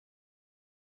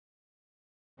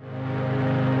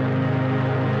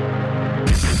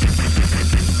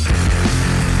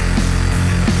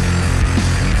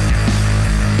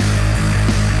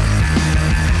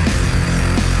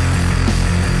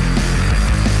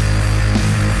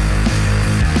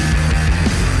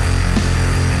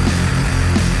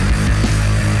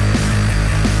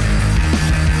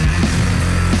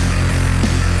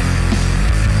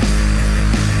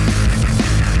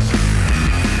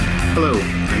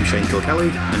I'm Shane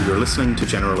Kilkelly, and you're listening to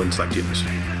General Intellect Unit.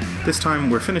 This time,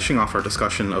 we're finishing off our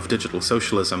discussion of Digital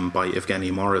Socialism by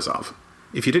Evgeny Morozov.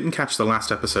 If you didn't catch the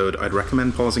last episode, I'd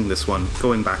recommend pausing this one,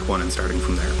 going back one, and starting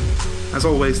from there. As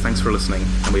always, thanks for listening,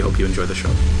 and we hope you enjoy the show.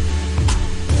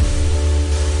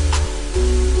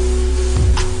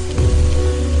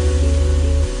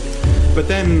 But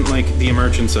then, the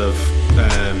emergence of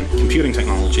computing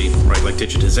technology, right, like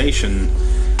digitization,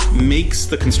 makes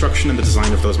the construction and the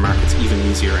design of those markets even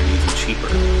easier and even cheaper.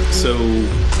 So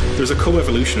there's a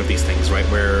co-evolution of these things, right,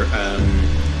 where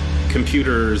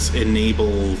computers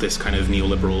enable this kind of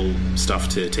neoliberal stuff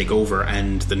to take over,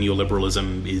 and the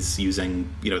neoliberalism is using,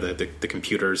 the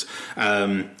computers,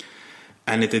 and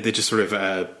they just sort of,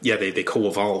 they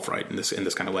co-evolve, right, in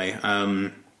this kind of way.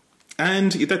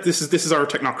 And that this is our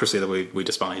technocracy that we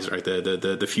despise, right?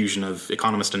 The fusion of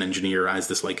economist and engineer as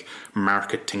this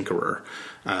market tinkerer.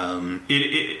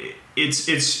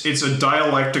 It's a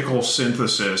dialectical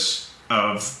synthesis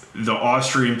of the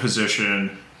Austrian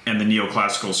position and the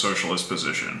neoclassical socialist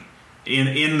position.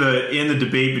 In the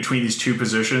debate between these two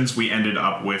positions, we ended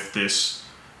up with this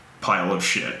pile of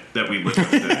shit that we live with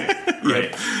today,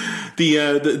 right?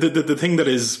 The thing that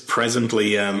is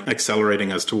presently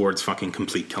accelerating us towards fucking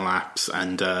complete collapse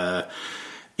and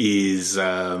is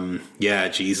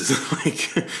Jesus,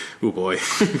 oh boy,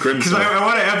 grim. Because I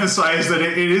want to emphasize that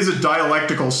it is a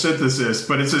dialectical synthesis,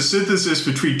 but it's a synthesis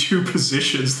between two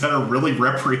positions that are really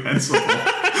reprehensible.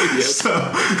 Yep.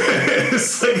 So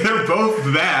it's they're both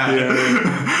bad.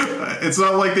 Yeah. It's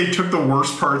not like they took the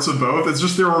worst parts of both. It's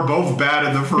just they were both bad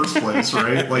in the first place,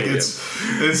 right?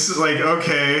 It's like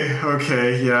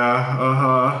okay,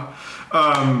 yeah,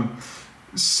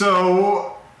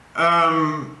 So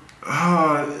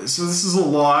this is a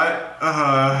lot.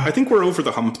 I think we're over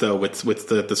the hump though with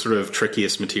the sort of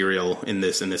trickiest material in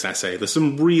this essay. There's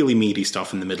some really meaty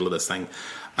stuff in the middle of this thing.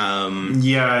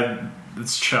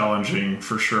 It's challenging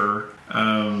for sure.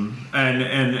 So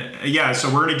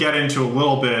we're going to get into a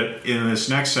little bit in this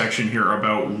next section here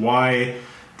about why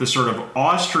the sort of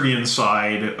Austrian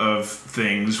side of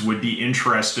things would be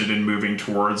interested in moving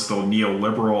towards the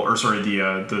neoliberal,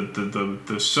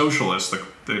 the socialist,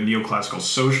 the neoclassical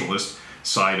socialist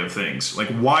side of things.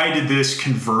 Why did this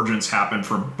convergence happen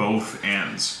from both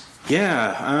ends?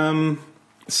 Yeah.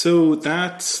 So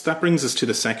that brings us to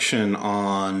the section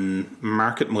on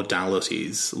market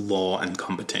modalities, law, and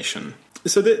competition.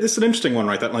 So this is an interesting one,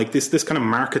 right? That this kind of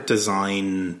market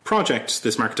design project,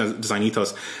 this market design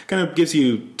ethos, kind of gives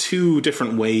you two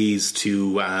different ways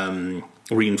to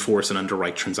reinforce and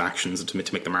underwrite transactions to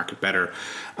make the market better.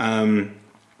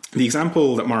 The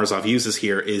example that Morozov uses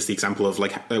here is the example of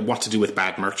what to do with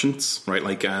bad merchants, right?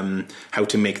 How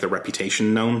to make their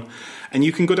reputation known. And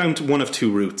you can go down to one of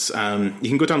two routes. You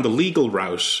can go down the legal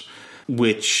route,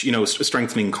 which,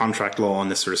 strengthening contract law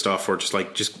and this sort of stuff, or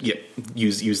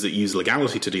use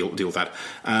legality to deal with that.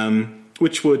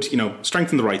 Which would,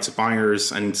 strengthen the rights of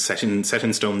buyers and set in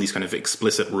stone these kind of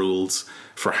explicit rules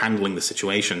for handling the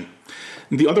situation.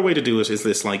 And the other way to do it is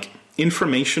this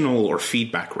informational or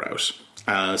feedback route.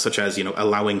 Such as,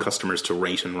 allowing customers to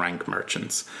rate and rank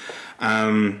merchants,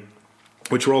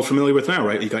 which we're all familiar with now,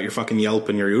 right? You got your fucking Yelp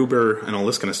and your Uber and all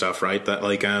this kind of stuff, right? That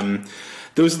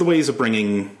those are the ways of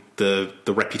bringing the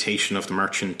reputation of the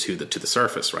merchant to the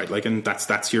surface, right? And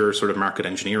that's your sort of market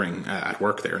engineering at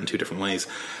work there in two different ways.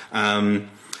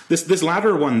 This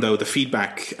latter one, though, the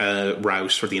feedback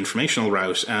route or the informational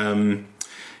route.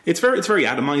 It's very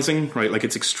atomizing, right?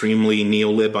 It's extremely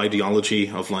neo-lib ideology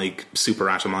of super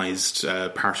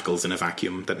atomized particles in a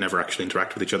vacuum that never actually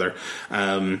interact with each other.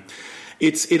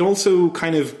 It also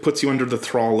kind of puts you under the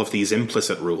thrall of these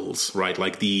implicit rules, right?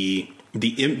 The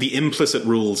implicit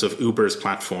rules of Uber's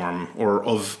platform, or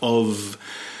of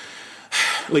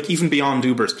even beyond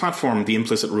Uber's platform, the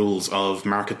implicit rules of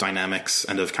market dynamics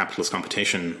and of capitalist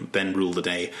competition then rule the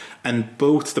day. And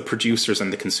both the producers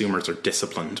and the consumers are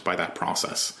disciplined by that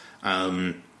process.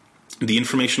 The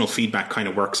informational feedback kind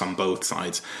of works on both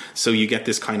sides. So you get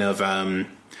this kind of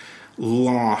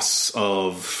loss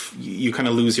of, you kind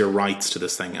of lose your rights to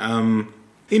this thing.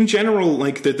 In general,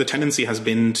 the tendency has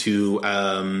been to...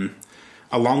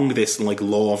 along this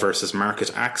law versus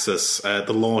market axis,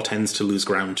 the law tends to lose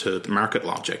ground to the market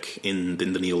logic in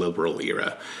the neoliberal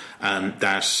era.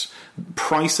 That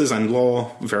prices and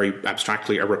law, very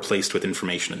abstractly, are replaced with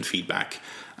information and feedback.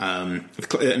 And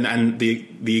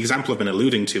the example I've been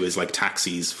alluding to is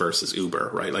taxis versus Uber,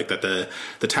 right? That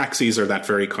the taxis are that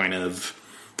very kind of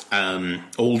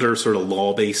older sort of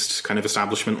law-based kind of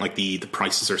establishment. The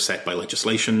prices are set by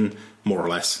legislation, more or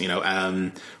less,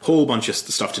 whole bunch of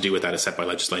stuff to do with that is set by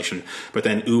legislation. But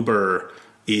then Uber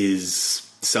is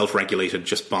self-regulated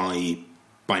just by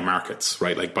markets,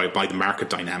 right? Like by the market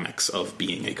dynamics of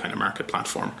being a kind of market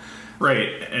platform.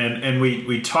 Right, and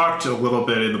we talked a little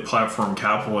bit in the platform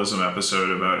capitalism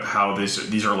episode about how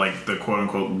these are like the quote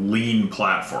unquote lean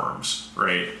platforms,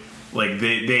 right? Like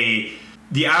the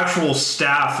actual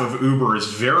staff of Uber is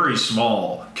very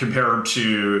small compared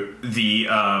to the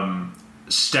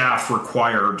staff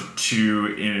required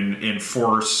to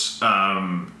enforce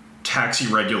taxi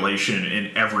regulation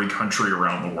in every country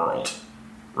around the world,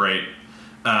 right?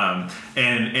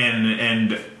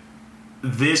 And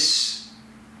this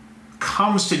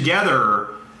comes together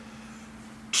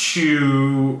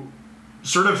to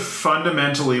sort of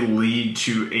fundamentally lead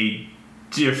to a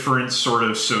different sort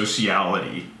of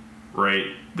sociality, right?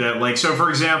 That, like, so for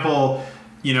example,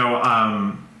 you know,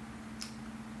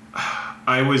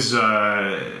 I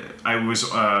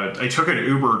took an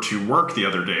Uber to work the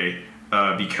other day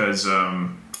because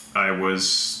I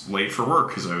was late for work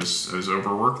because I was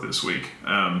overworked this week.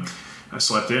 I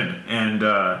slept in and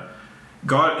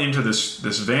got into this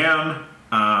van.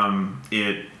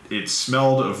 It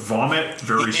smelled of vomit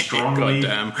very strongly.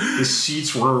 Goddamn. The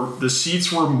seats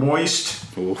were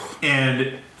moist. Oof.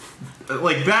 And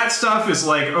like that stuff is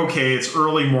like, okay, it's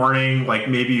early morning, like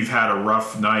maybe you've had a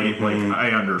rough night, like I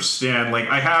understand. Like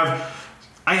I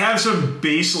have some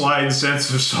baseline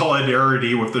sense of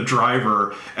solidarity with the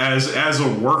driver as a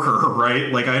worker,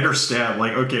 right? Like I understand,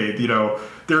 like, okay, you know,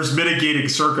 there's mitigating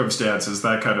circumstances,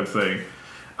 that kind of thing.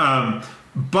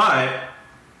 But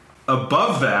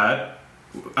above that,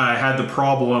 I had the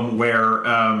problem where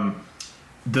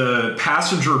the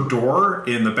passenger door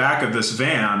in the back of this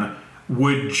van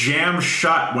would jam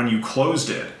shut when you closed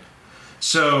it.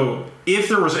 So if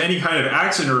there was any kind of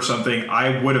accident or something,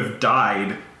 I would have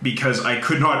died because I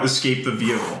could not escape the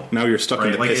vehicle. Now you're stuck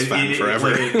in the piss van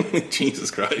forever.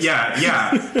 Jesus Christ. Yeah.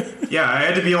 I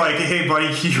had to be like, hey,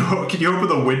 buddy, can you open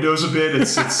the windows a bit?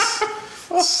 It's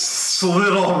a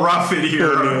little rough in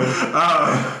here.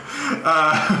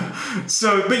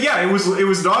 But yeah, it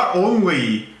was not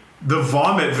only the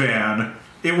vomit van,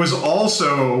 it was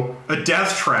also a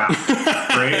death trap,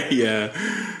 right? Yeah,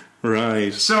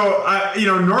 right. So,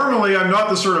 normally I'm not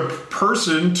the sort of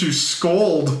person to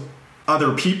scold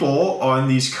other people on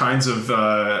these kinds of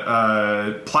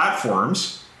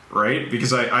platforms, right?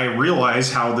 Because I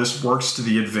realize how this works to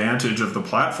the advantage of the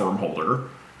platform holder.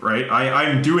 Right,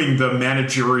 I'm doing the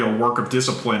managerial work of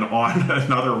discipline on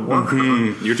another worker.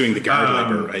 Mm-hmm. You're doing the guard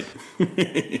labor, right?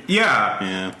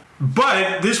 Yeah.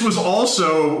 But this was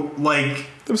also like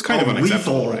it was kind of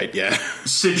unacceptable, lethal, right? Yeah.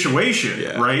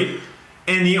 Situation, right?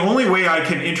 And the only way I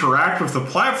can interact with the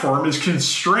platform is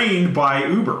constrained by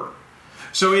Uber.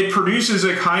 So it produces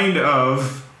a kind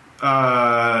of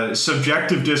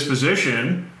subjective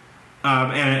disposition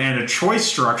and a choice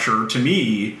structure to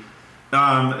me.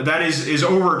 That is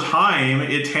over time,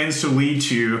 it tends to lead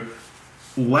to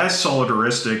less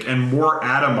solidaristic and more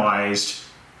atomized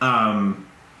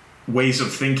ways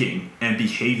of thinking and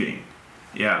behaving.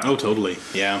 Yeah. Oh, totally.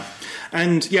 Yeah.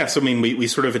 And yes, I mean, we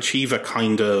sort of achieve a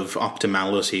kind of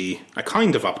optimality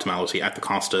at the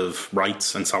cost of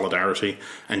rights and solidarity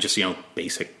and just,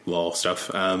 basic law stuff.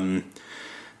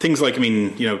 Things like,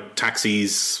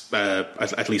 taxis,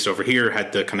 at least over here,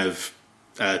 had the kind of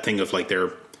thing of like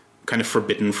they're kind of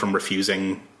forbidden from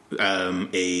refusing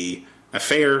a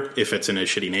fare if it's in a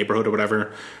shitty neighborhood or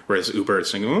whatever, whereas Uber is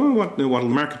saying, oh, what'll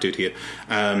the market do to you?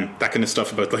 That kind of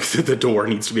stuff about like the door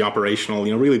needs to be operational,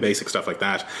 really basic stuff like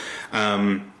that.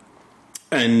 And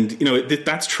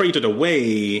that's traded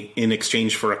away in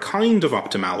exchange for a kind of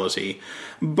optimality.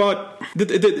 But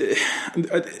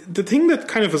the thing that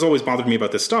kind of has always bothered me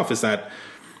about this stuff is that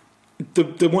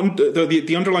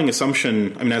the underlying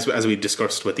assumption, I mean, as we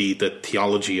discussed with the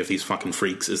theology of these fucking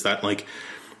freaks, is that like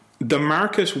the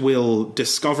market will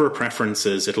discover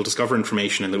preferences, it'll discover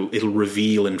information, and it'll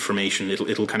reveal information.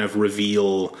 It'll kind of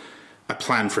reveal a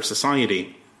plan for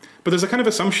society. But there's a kind of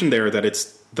assumption there that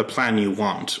it's the plan you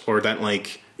want, or that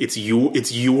like it's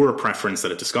your preference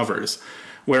that it discovers.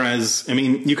 Whereas, I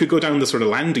mean, you could go down the sort of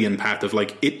Landian path of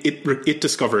like it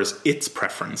discovers its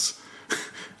preference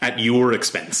at your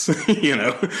expense, an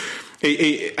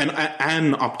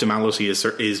optimality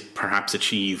is perhaps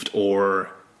achieved,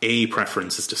 or a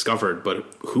preference is discovered, but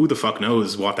who the fuck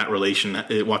knows what that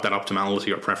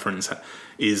optimality or preference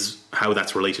is, how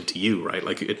that's related to you, right?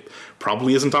 Like it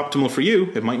probably isn't optimal for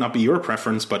you. It might not be your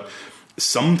preference, but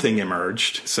something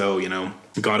emerged. So,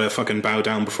 gotta fucking bow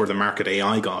down before the market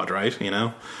AI god, right?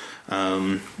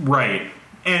 Right.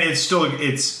 And it's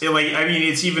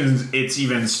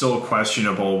even still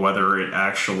questionable whether it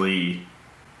actually,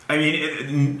 I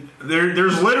mean,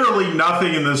 there's literally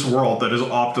nothing in this world that is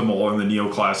optimal in the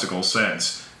neoclassical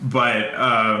sense. But,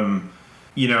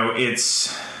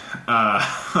 it's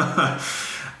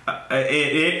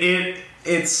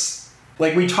it's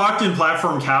like we talked in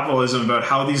Platform Capitalism about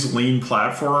how these lean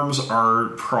platforms are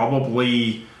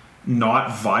probably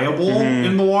not viable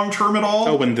in the long term at all.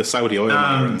 Oh, when the Saudi oil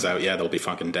money runs out, they'll be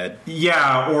fucking dead.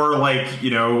 Yeah, or like,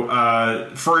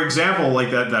 for example, like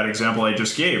that example I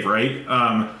just gave, right?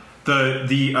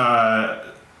 The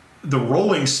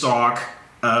rolling stock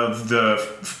of the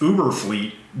Uber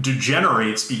fleet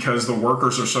degenerates because the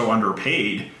workers are so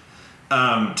underpaid,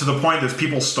 to the point that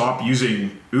people stop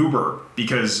using Uber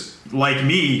because, like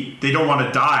me, they don't want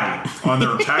to die on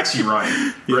their taxi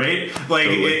ride, right? Like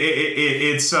totally.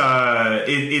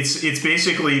 It's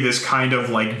basically this kind of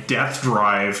like death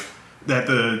drive that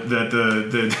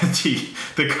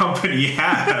the company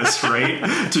has,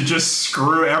 right? To just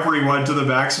screw everyone to the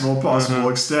maximal possible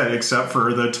extent, except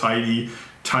for the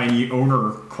tiny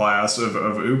owner class of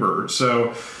Uber.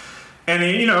 So, and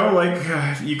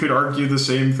you could argue the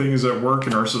same things at work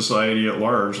in our society at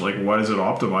large. Like, what is it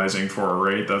optimizing for,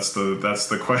 right? That's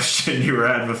the question you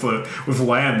had with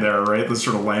land there, right? The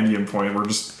sort of Landian point.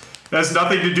 It has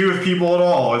nothing to do with people at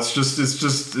all. It's just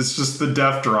the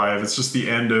death drive. It's just the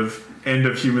end of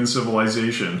human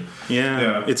civilization.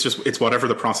 Yeah. It's whatever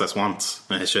the process wants.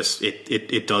 It's just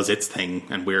it does its thing,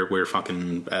 and we're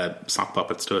fucking sock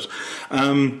puppets to it.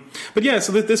 But yeah,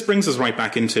 so this brings us right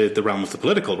back into the realm of the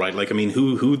political, right? Like, I mean,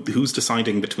 who's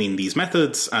deciding between these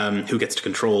methods? Who gets to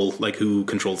control? Like, who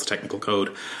controls the technical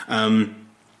code?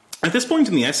 At this point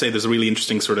in the essay, there's a really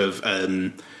interesting sort of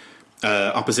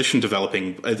opposition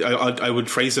developing. I would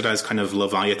phrase it as kind of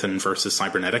Leviathan versus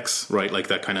cybernetics, right? Like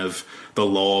that kind of the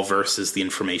law versus the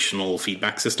informational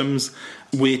feedback systems,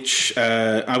 which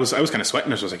I was kind of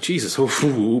sweating it. I was like, Jesus,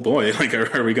 oh boy, like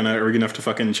are we gonna have to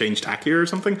fucking change tack here or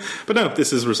something? But no,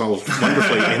 this is resolved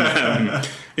wonderfully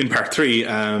in part 3,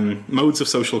 modes of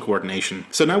social coordination.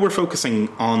 So now we're focusing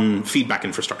on feedback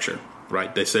infrastructure.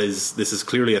 Right, this is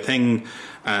clearly a thing.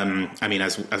 I mean,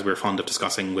 as we're fond of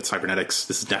discussing with cybernetics,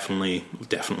 this is definitely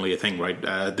a thing, right?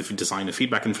 The design of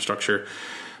feedback infrastructure,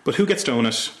 but who gets to own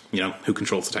it? Who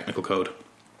controls the technical code?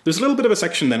 There's a little bit of a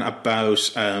section then about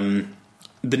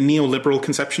the neoliberal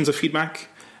conceptions of feedback,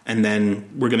 and then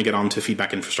we're going to get on to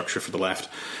feedback infrastructure for the left.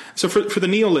 So for the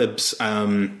neolibs,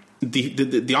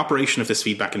 the operation of this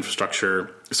feedback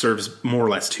infrastructure serves more or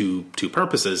less two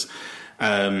purposes.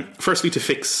 Firstly, to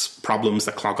fix problems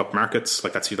that clog up markets,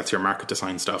 like that's your market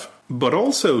design stuff, but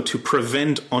also to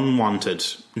prevent unwanted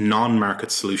non-market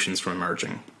solutions from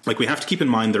emerging. Like, we have to keep in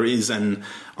mind there is an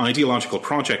ideological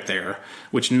project there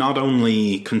which not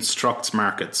only constructs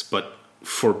markets but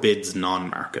forbids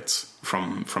non-markets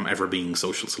from ever being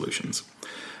social solutions.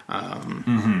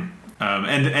 And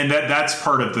that's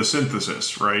part of the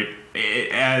synthesis, right?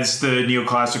 As the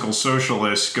neoclassical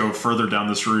socialists go further down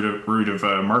this route of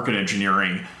market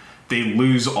engineering, they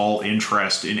lose all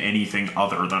interest in anything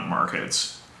other than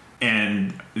markets.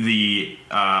 And the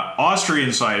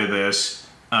Austrian side of this,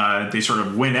 they sort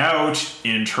of win out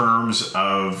in terms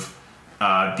of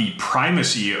the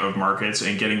primacy of markets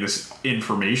and getting this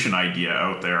information idea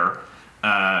out there.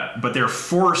 But they're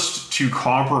forced to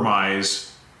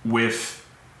compromise with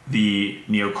the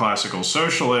neoclassical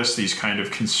socialists, these kind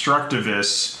of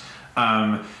constructivists,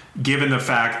 given the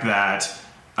fact that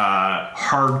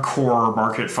hardcore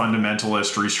market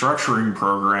fundamentalist restructuring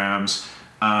programs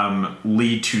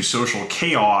lead to social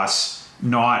chaos,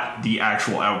 not the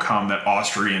actual outcome that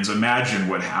Austrians imagine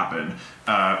would happen,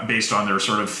 based on their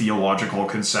sort of theological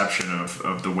conception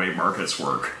of the way markets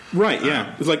work. Right,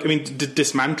 yeah. It's like, I mean,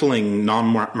 dismantling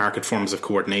non-market forms of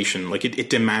coordination, like it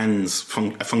demands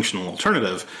a functional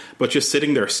alternative, but just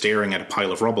sitting there staring at a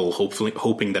pile of rubble,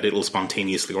 hoping that it'll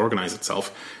spontaneously organize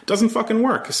itself, doesn't fucking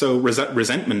work. So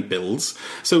resentment builds.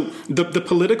 So the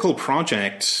political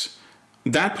project,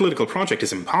 that political project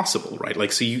is impossible, right?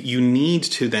 Like, so you need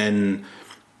to then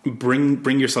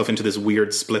bring yourself into this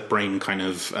weird split brain kind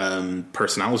of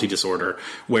personality disorder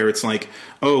where it's like,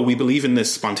 oh, we believe in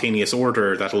this spontaneous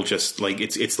order that'll just, like,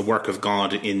 it's the work of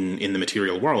God in the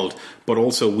material world, but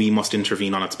also we must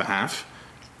intervene on its behalf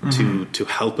to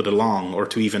help it along, or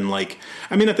to even, like,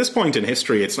 I mean, at this point in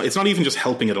history, it's not even just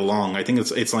helping it along. I think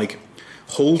it's like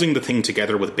holding the thing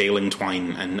together with baling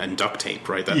twine and duct tape,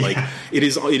 right? That like it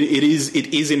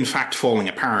is in fact falling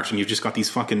apart, and you've just got these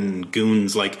fucking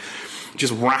goons like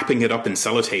just wrapping it up in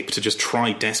sellotape to just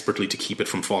try desperately to keep it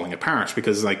from falling apart.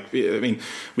 Because, like, I mean,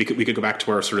 we could go back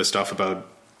to our sort of stuff about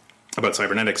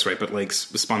cybernetics, right? But like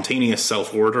spontaneous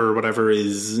self order or whatever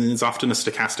is often a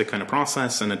stochastic kind of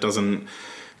process, and it doesn't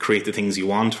create the things you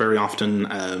want very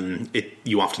often.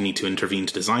 You often need to intervene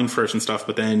to design for it and stuff.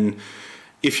 But then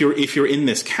if you're in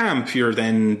this camp, you're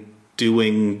then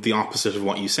doing the opposite of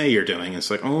what you say you're doing.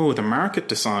 It's like, oh, the market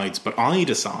decides, but I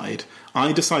decide.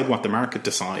 I decide what the market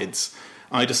decides.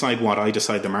 I decide what I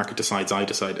decide, the market decides, I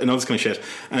decide, and all this kind of shit.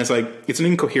 And it's like, it's an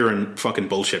incoherent fucking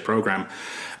bullshit program.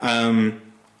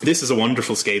 This is a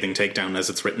wonderful scathing takedown as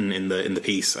it's written in the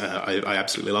piece. I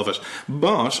absolutely love it.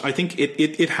 But I think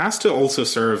it has to also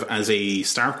serve as a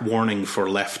stark warning for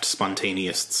left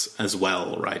spontaneists as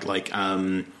well, right? Like,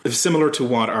 similar to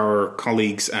what our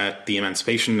colleagues at the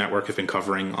Emancipation Network have been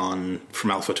covering on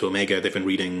From Alpha to Omega. They've been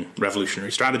reading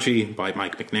Revolutionary Strategy by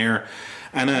Mike McNair.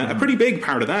 And a pretty big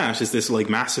part of that is this like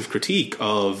massive critique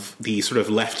of the sort of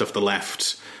left of the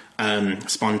left,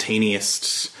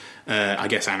 spontaneist, I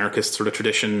guess anarchist sort of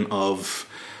tradition of,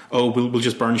 oh, we'll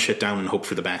just burn shit down and hope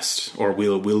for the best, or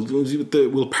we'll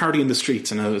party in the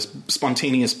streets and a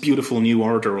spontaneous, beautiful new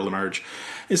order will emerge.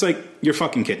 It's like, you're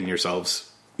fucking kidding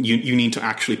yourselves. You need to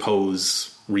actually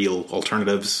pose real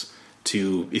alternatives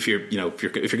to, if you're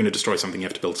going to destroy something, you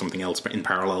have to build something else in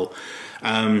parallel.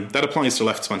 That applies to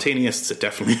left spontaneists. It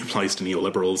definitely applies to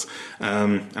neoliberals.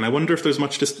 And I wonder if there's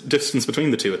much distance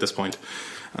between the two at this point.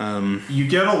 You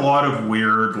get a lot of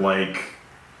weird, like,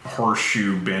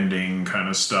 horseshoe bending kind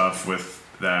of stuff with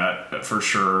that, for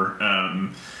sure.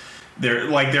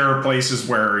 There are places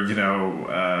where,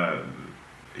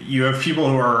 you have people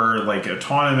who are like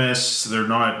autonomous. They're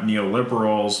not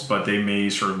neoliberals, but they may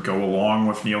sort of go along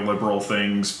with neoliberal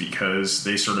things because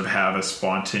they sort of have a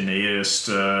spontaneist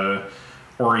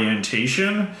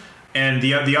orientation. And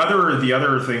the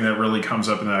other thing that really comes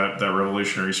up in that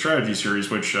Revolutionary Strategy series,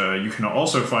 which you can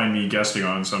also find me guesting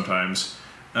on sometimes,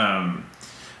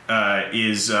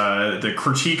 is the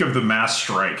critique of the mass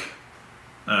strike.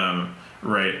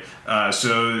 Right.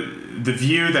 So the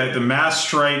view that the mass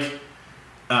strike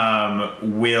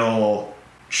will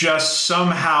just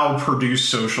somehow produce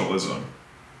socialism,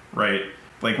 right?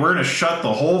 Like, we're going to shut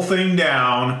the whole thing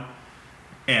down,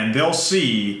 and they'll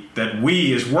see that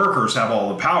we as workers have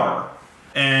all the power.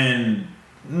 And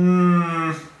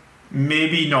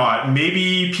maybe not.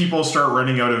 Maybe people start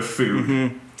running out of food.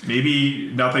 Mm-hmm.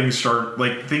 Maybe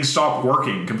things stop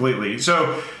working completely.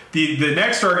 So the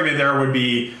next argument there would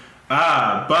be,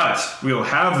 but we'll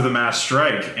have the mass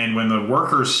strike, and when the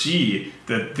workers see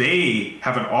that they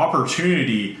have an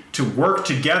opportunity to work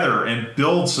together and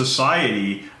build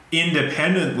society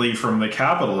independently from the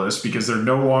capitalists because they're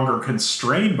no longer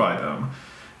constrained by them,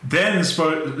 then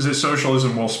the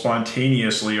socialism will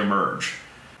spontaneously emerge.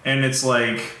 And it's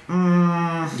like,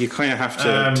 you kind of have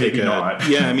to take maybe not.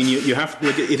 Yeah, I mean, you have,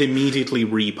 like, it immediately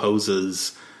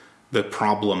reposes the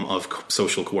problem of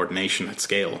social coordination at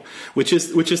scale, which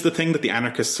is the thing that the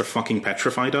anarchists are fucking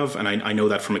petrified of. And I know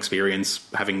that from experience,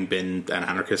 having been an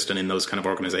anarchist and in those kind of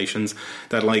organizations,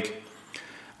 that, like,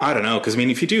 I don't know, because, I mean,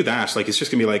 if you do that, like, it's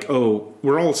just gonna be like, oh,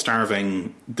 we're all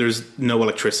starving, there's no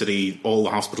electricity, all the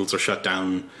hospitals are shut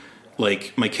down,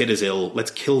 like, my kid is ill,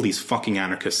 let's kill these fucking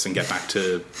anarchists and get back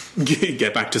to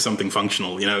something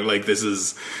functional, like, this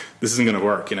isn't gonna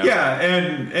work, Yeah,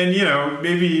 and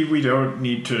maybe we don't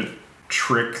need to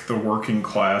trick the working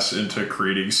class into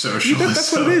creating socialism.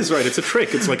 That's what it is, right? It's a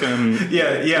trick. It's like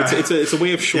it's a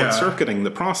way of short-circuiting the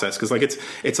process, because, like,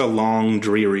 it's a long,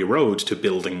 dreary road to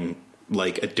building,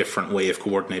 like, a different way of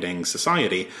coordinating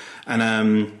society.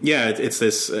 And it's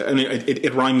this. I mean,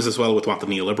 it rhymes as well with what the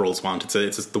neoliberals want.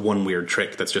 It's the one weird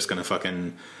trick that's just going to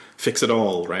fucking fix it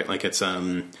all, right? Like, it's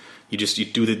you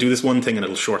do this one thing and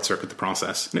it'll short circuit the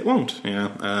process, and it won't.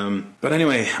 But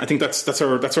anyway, I think that's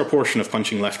our portion of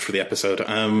punching left for the episode.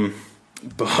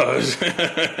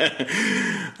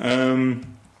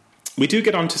 We do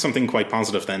get on to something quite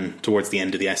positive then towards the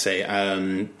end of the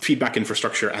essay. Feedback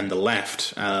infrastructure and the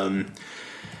left.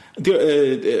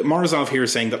 Morozov here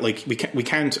is saying that, like, we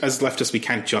can't, as leftists, we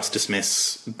can't just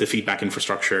dismiss the feedback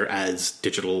infrastructure as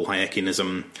digital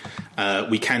Hayekianism.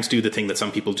 We can't do the thing that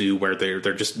some people do where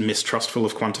they're just mistrustful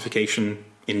of quantification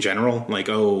in general. Like,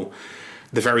 oh,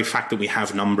 the very fact that we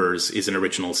have numbers is an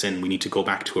original sin. We need to go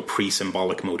back to a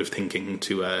pre-symbolic mode of thinking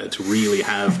to really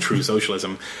have true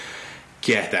socialism.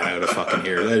 Get that out of fucking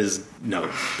here. That is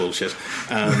bullshit.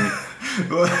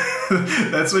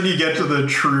 That's when you get to the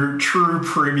true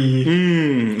Primi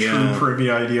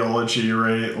ideology,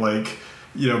 right? Like,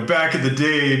 back in the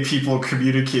day, people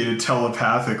communicated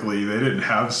telepathically. They didn't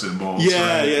have symbols.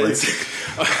 Yeah, right? yeah. Like,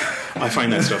 I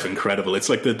find that stuff incredible. It's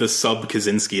like the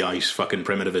sub-Kaczynskiite fucking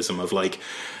primitivism of, like,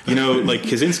 like,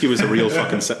 Kaczynski was a real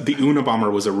fucking... the Unabomber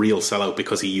was a real sellout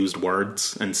because he used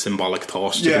words and symbolic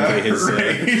thought to convey his...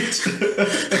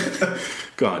 right.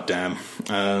 God damn.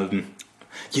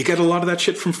 You get a lot of that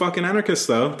shit from fucking anarchists,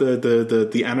 though.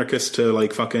 The anarchist to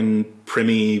like fucking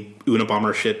Primi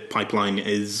Unabomber shit pipeline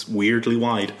is weirdly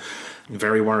wide.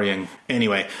 Very worrying.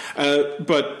 Anyway,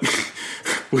 but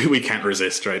we can't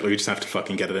resist, right? We just have to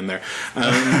fucking get it in there.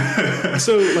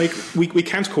 So, like, we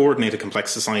can't coordinate a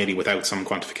complex society without some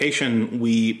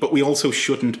quantification. But we also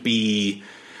shouldn't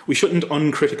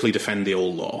uncritically defend the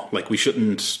old law. Like, we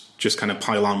shouldn't just kind of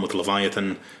pile on with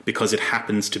Leviathan because it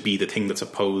happens to be the thing that's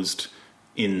opposed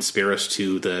in spirit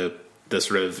to the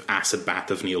sort of acid bath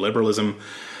of neoliberalism.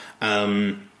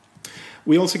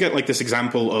 We also get like this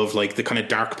example of like the kind of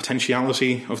dark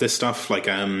potentiality of this stuff, like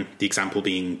the example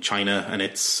being China and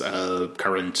its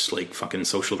current like fucking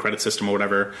social credit system or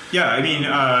whatever. Yeah, I mean,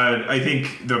 I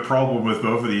think the problem with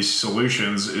both of these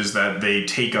solutions is that they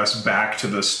take us back to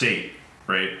the state,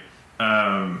 right?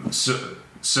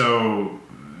 So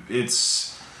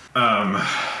it's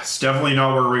definitely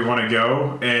not where we want to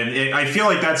go, and I feel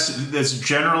like that's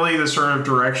generally the sort of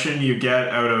direction you get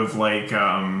out of like.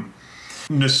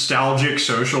 Nostalgic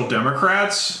social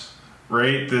democrats,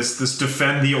 right? This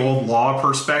defend the old law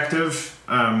perspective,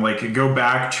 like go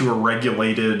back to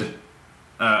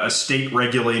a state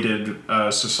regulated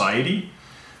society.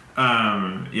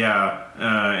 That's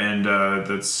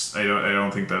I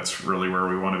don't think that's really where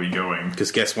we want to be going.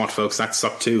 Because guess what, folks, that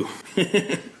sucked too.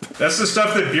 That's the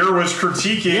stuff that Beer was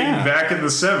critiquing back in the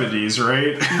 70s,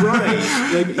 right? Right.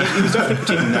 Like, he was definitely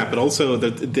critiquing that, but also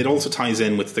it also ties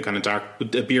in with the kind of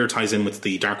Beer ties in with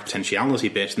the dark potentiality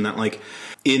bit, and that like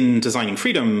in Designing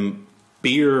Freedom,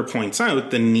 Beer points out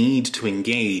the need to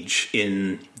engage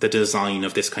in the design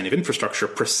of this kind of infrastructure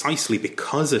precisely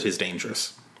because it is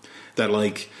dangerous. That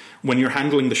like when you're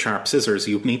handling the sharp scissors,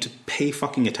 you need to pay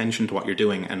fucking attention to what you're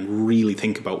doing and really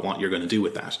think about what you're going to do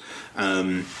with that.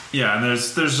 And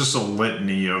there's just a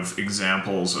litany of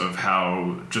examples of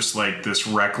how just like this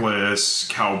reckless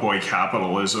cowboy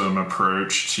capitalism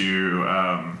approach to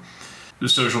the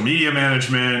social media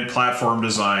management, platform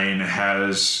design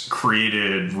has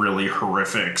created really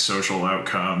horrific social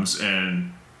outcomes.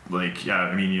 And like,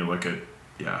 you look at,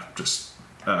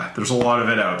 there's a lot of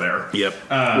it out there. Yep,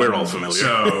 we're all familiar.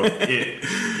 So,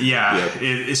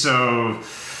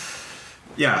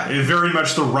 very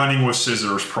much the running with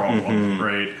scissors problem,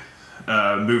 right?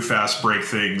 Move fast, break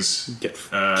things. Get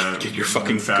your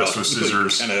fucking move fast with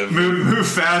scissors. Kind of. Move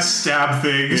fast, stab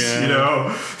things. Yeah. You know,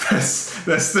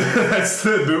 that's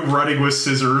the running with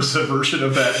scissors version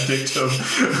of that dictum.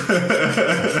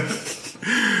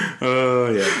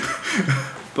 Oh yeah.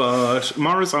 But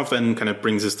Morozov then kind of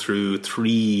brings us through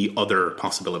three other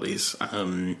possibilities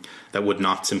that would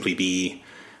not simply be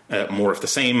more of the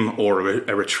same or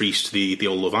a retreat to the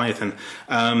old Leviathan.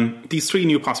 These three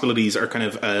new possibilities are kind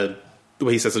of, the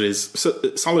way he says it is,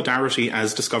 solidarity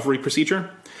as discovery procedure,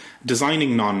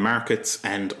 designing non-markets,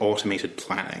 and automated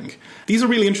planning. These are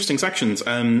really interesting sections.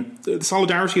 The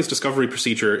solidarity as discovery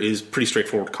procedure is pretty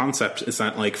straightforward concept. Is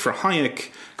that like for Hayek,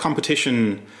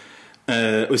 competition...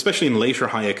 especially in later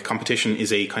Hayek, competition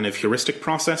is a kind of heuristic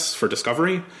process for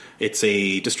discovery. It's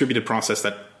a distributed process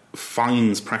that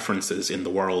finds preferences in the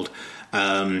world.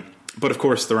 But of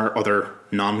course, there are other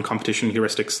non-competition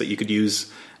heuristics that you could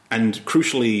use, and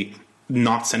crucially,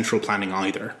 not central planning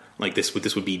either. Like this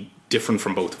would be different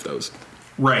from both of those.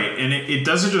 Right, and it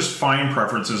doesn't just find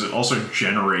preferences; it also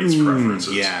generates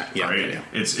preferences. Yeah.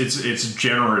 It's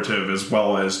generative as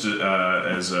well as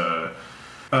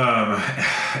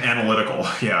analytical,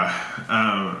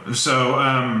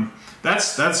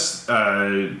 that's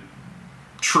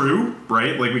true,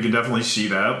 right? Like we can definitely see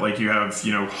that. Like you have,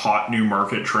 hot new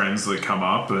market trends that come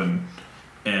up and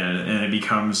it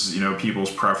becomes,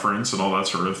 people's preference and all that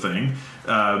sort of thing.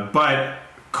 But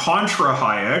contra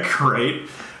Hayek, right?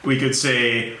 We could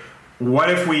say, what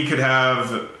if we could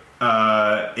have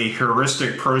a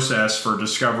heuristic process for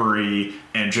discovery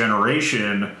and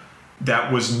generation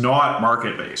that was not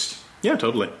market based? Yeah,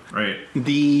 totally. Right.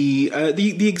 The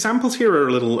examples here are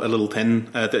a little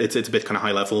thin. It's a bit kind of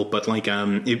high level, but like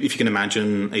if you can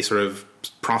imagine a sort of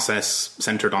process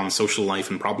centered on social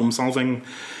life and problem solving,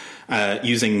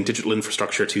 using digital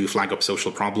infrastructure to flag up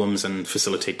social problems and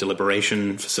facilitate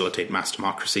deliberation, facilitate mass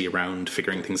democracy around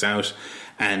figuring things out,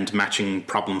 and matching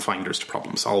problem finders to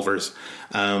problem solvers.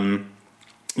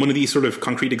 One of these sort of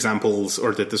concrete examples,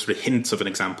 or the sort of hints of an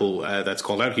example that's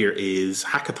called out here, is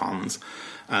hackathons,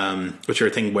 which are a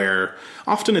thing where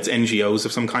often it's NGOs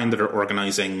of some kind that are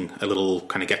organizing a little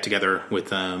kind of get-together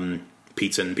with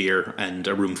pizza and beer and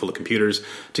a room full of computers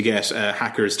to get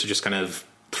hackers to just kind of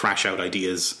thrash out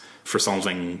ideas for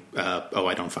solving,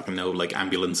 I don't fucking know, like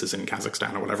ambulances in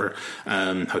Kazakhstan or whatever,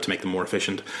 how to make them more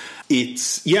efficient.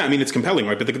 It's compelling,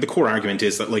 right? But the core argument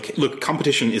is that, like, look,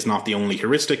 competition is not the only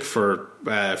heuristic for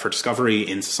discovery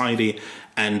in society,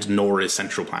 and nor is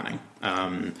central planning.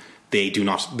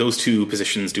 Those two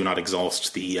positions do not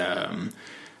exhaust the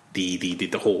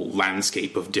whole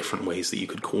landscape of different ways that you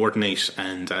could coordinate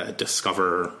and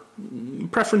discover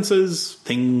preferences,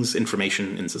 things,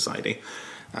 information in society.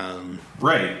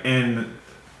 Right. And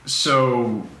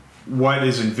so what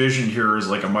is envisioned here is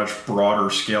like a much broader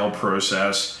scale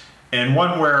process, and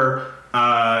one where,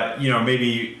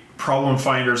 maybe problem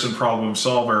finders and problem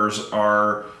solvers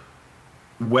are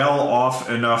well off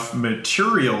enough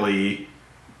materially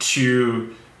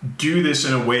to do this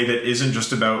in a way that isn't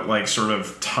just about like sort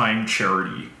of time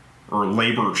charity or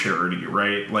labor charity,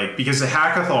 right? Like, because the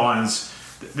hackathons,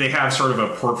 they have sort of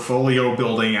a portfolio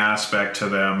building aspect to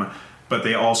them, but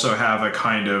they also have a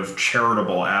kind of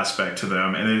charitable aspect to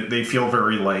them, and they feel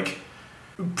very like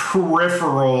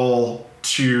peripheral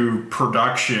to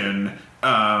production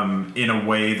in a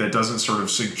way that doesn't sort of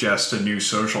suggest a new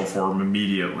social form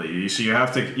immediately. So you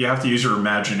have to use your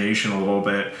imagination a little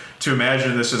bit to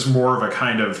imagine this as more of a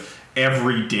kind of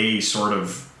everyday sort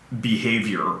of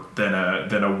behavior than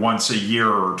a once a year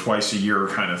or twice a year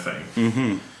kind of thing.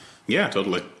 Mm-hmm. Yeah,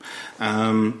 totally.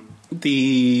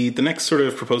 The next sort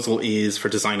of proposal is for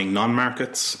designing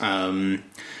non-markets.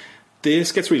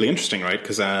 This gets really interesting, right?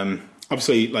 Because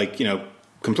obviously, like,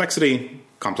 complexity,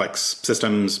 complex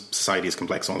systems, society is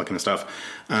complex, all that kind of stuff.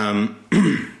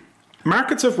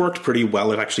 Markets have worked pretty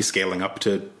well at actually scaling up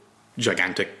to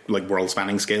gigantic, like,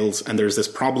 world-spanning scales, and there's this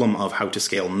problem of how to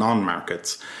scale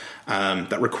non-markets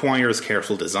that requires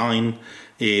careful design.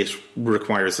 It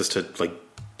requires us to, like,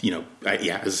 as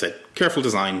I said, careful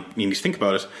design. You need to think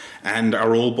about it. And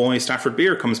our old boy Stafford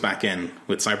Beer comes back in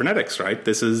with cybernetics, right?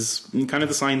 This is kind of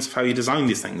the science of how you design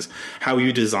these things, how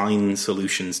you design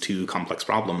solutions to complex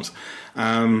problems.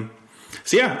 I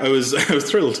was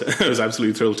thrilled. I was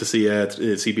absolutely thrilled to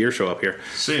see Beer show up here.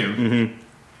 Same. Mm-hmm.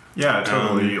 Yeah,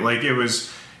 totally. Like, it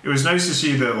was nice to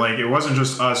see that, like, it wasn't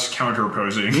just us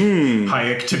counterposing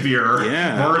Hayek to Beer.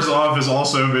 Yeah. Morozov has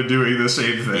also been doing the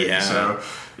same thing. Yeah. So,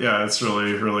 yeah, it's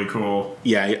really, really cool.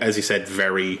 Yeah, as you said,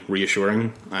 very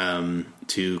reassuring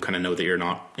to kind of know that you're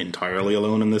not entirely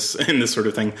alone in this sort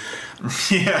of thing.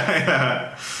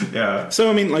 Yeah.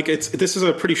 So, I mean, like, this is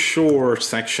a pretty short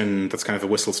section that's kind of a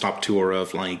whistle-stop tour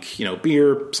of, like,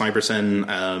 Beer,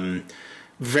 Cybersyn,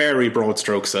 very broad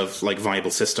strokes of, like,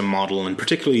 viable system model, and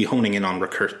particularly honing in on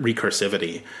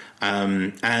recursivity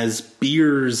as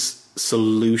Beer's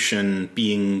solution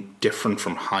being different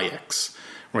from Hayek's.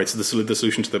 Right, so the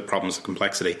solution to the problems of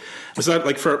complexity. So that,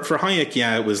 like, for Hayek,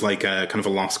 yeah, it was like a kind of a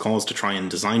lost cause to try and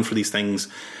design for these things.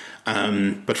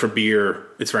 But for Beer,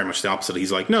 it's very much the opposite.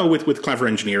 He's like, no, with clever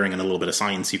engineering and a little bit of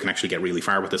science, you can actually get really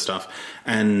far with this stuff.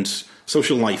 And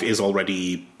social life is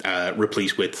already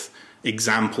replete with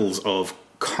examples of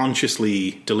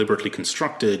consciously, deliberately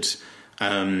constructed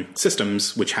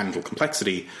systems which handle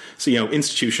complexity. So,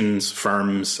 institutions,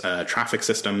 firms, traffic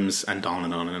systems, and on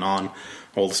and on and on.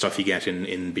 All the stuff you get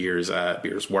in Beer's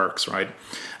works, right?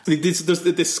 This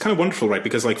is kind of wonderful, right?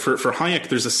 Because, like, for Hayek,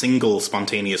 there's a single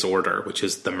spontaneous order, which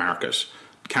is the market.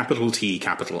 Capital T,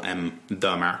 capital M,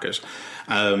 the market.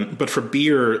 But for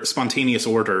Beer, spontaneous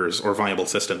orders or viable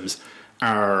systems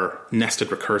are nested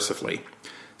recursively,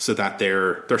 so that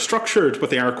they're structured, but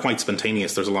they are quite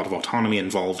spontaneous. There's a lot of autonomy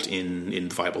involved in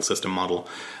the viable system model.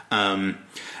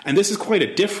 And this is quite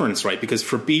a difference, right? Because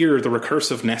for Beer, the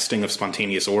recursive nesting of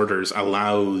spontaneous orders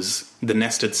allows the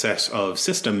nested set of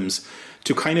systems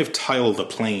to kind of tile the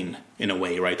plane in a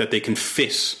way, right? That they can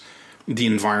fit the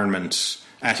environment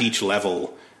at each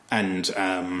level and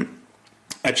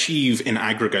achieve in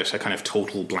aggregate a kind of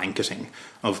total blanketing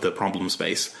of the problem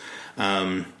space.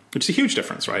 Which is a huge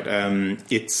difference, right?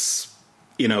 It's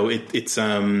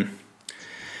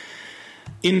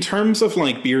in terms of,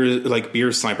 like,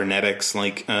 Beer's cybernetics,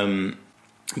 like,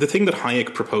 the thing that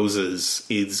Hayek proposes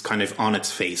is kind of on its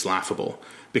face laughable,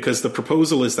 because the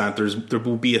proposal is that there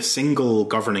will be a single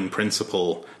governing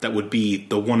principle that would be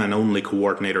the one and only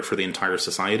coordinator for the entire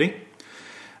society.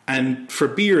 And for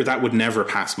Beer, that would never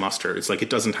pass muster. It's like, it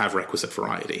doesn't have requisite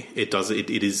variety. It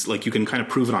is like, you can kind of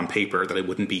prove it on paper that it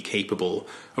wouldn't be capable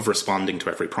of responding to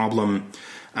every problem.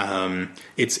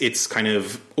 It's kind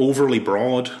of overly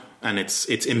broad, and its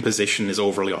imposition is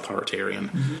overly authoritarian.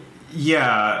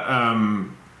 Yeah,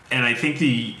 and I think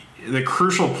the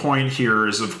crucial point here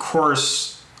is, of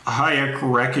course, Hayek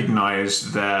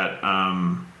recognized that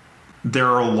there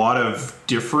are a lot of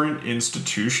different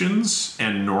institutions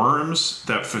and norms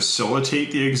that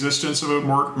facilitate the existence of a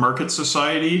market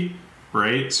society,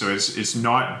 right? So it's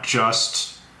not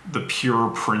just the pure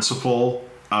principle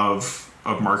of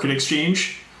market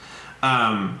exchange.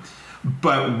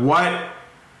 But what,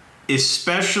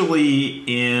 especially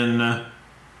in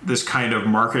this kind of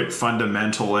market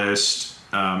fundamentalist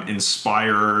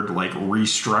inspired like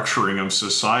restructuring of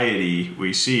society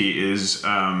we see is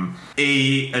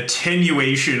a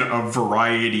attenuation of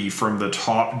variety from the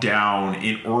top down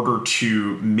in order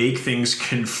to make things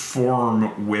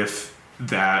conform with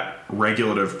that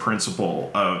regulative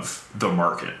principle of the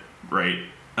market, right?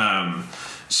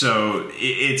 So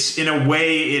it's in a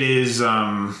way it is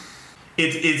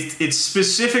it's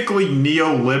specifically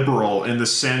neoliberal in the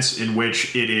sense in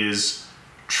which it is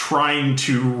trying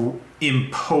to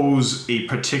impose a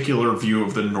particular view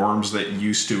of the norms that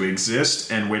used to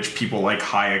exist and which people like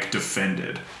Hayek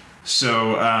defended.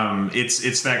 So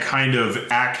it's that kind of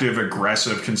active,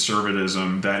 aggressive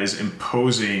conservatism that is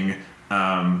imposing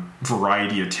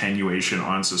variety attenuation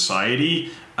on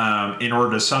society in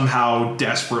order to somehow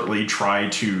desperately try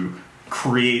to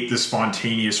create the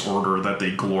spontaneous order that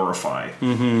they glorify.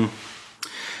 Mm-hmm.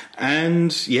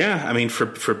 And yeah, I mean,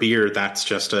 for beer, that's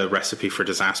just a recipe for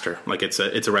disaster. Like it's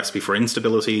a recipe for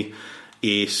instability.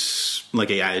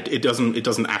 It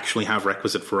doesn't actually have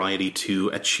requisite variety to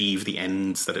achieve the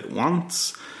ends that it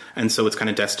wants, and so it's kind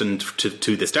of destined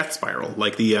to this death spiral.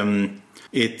 Like it'll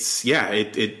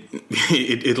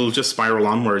just spiral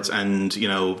onwards, and you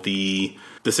know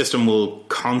the system will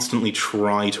constantly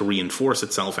try to reinforce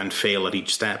itself and fail at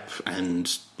each step,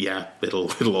 and yeah,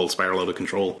 it'll all spiral out of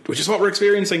control, which is what we're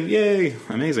experiencing. Yay,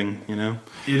 amazing, you know.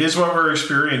 It is what we're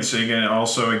experiencing, and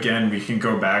also again we can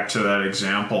go back to that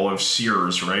example of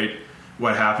Sears, right?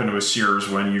 What happened with Sears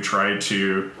when you tried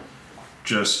to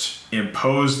just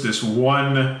impose this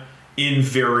one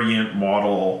invariant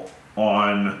model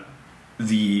on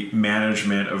the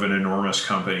management of an enormous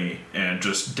company and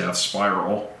just death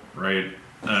spiral, right?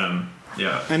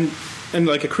 Yeah. And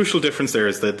like a crucial difference there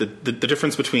is that the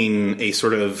difference between a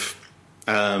sort of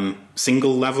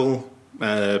single level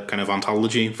kind of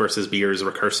ontology versus beer's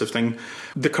recursive thing.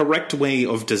 The correct way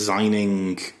of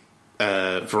designing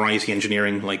variety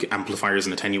engineering, like amplifiers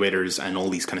and attenuators and all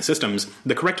these kind of systems,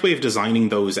 the correct way of designing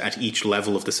those at each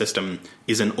level of the system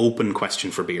is an open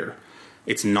question for beer.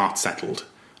 It's not settled.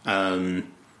 And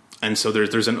so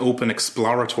there's an open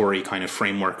exploratory kind of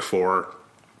framework for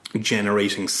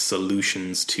generating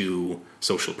solutions to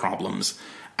social problems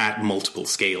at multiple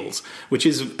scales, which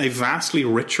is a vastly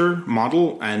richer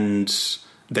model than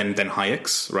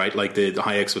Hayek's, right? Like the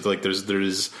Hayek's with like there's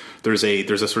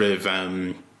a sort of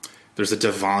there's a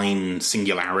divine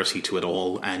singularity to it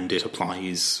all, and it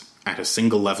applies at a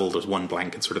single level. There's one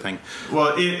blanket sort of thing.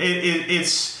 Well,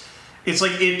 it's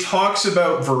like it talks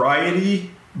about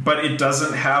variety, but it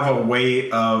doesn't have a way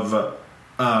of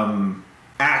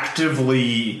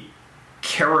actively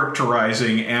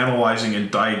characterizing, analyzing,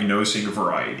 and diagnosing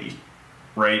variety,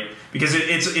 right? Because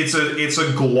it's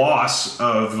a gloss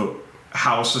of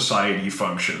how society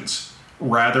functions,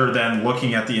 rather than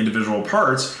looking at the individual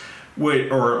parts, the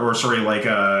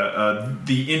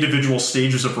individual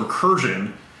stages of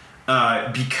recursion,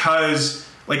 because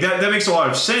like that makes a lot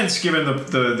of sense given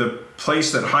the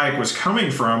place that Hayek was coming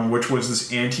from, which was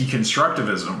this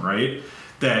anti-constructivism, right?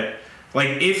 That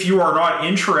like if you are not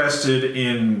interested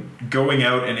in going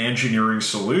out and engineering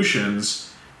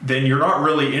solutions, then you're not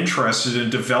really interested in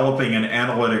developing an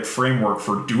analytic framework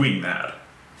for doing that,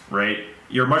 right?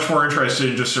 You're much more interested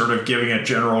in just sort of giving a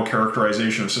general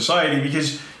characterization of society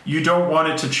because you don't want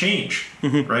it to change,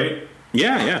 right?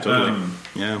 Yeah, totally.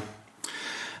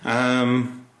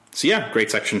 So yeah, great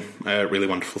section. Really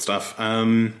wonderful stuff.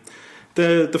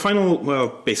 The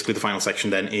final section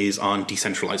then is on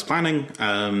decentralized planning,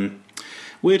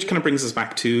 which kind of brings us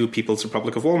back to People's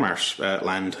Republic of Walmart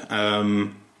land.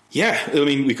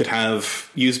 We could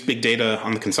use big data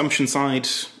on the consumption side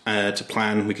to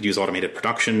plan. We could use automated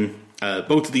production.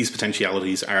 Both of these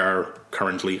potentialities are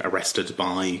currently arrested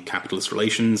by capitalist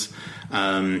relations,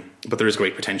 but there is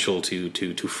great potential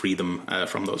to free them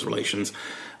from those relations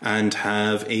and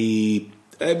have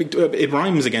it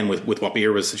rhymes again with what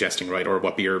Beer was suggesting, right? Or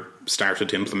what Beer started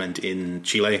to implement in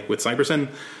Chile with Cybersyn.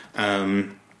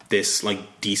 This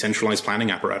like decentralized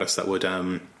planning apparatus that would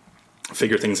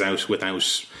figure things out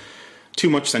without too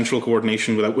much central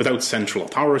coordination, without central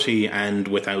authority, and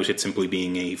without it simply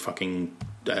being a fucking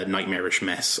nightmarish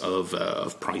mess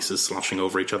of prices sloshing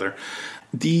over each other.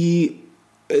 We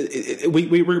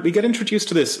get introduced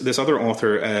to this other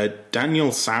author,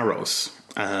 Daniel Saros,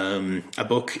 a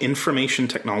book, Information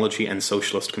Technology and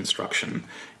Socialist Construction,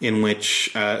 in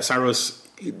which Saros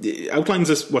outlines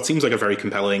this, what seems like a very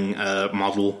compelling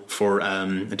model for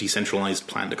a decentralized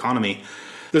planned economy.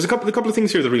 There's a couple of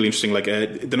things here that are really interesting, like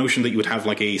the notion that you would have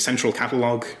like a central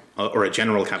catalog or a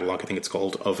general catalog, I think it's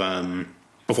called,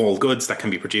 of all goods that can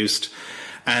be produced.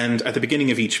 And at the beginning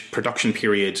of each production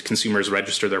period, consumers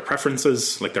register their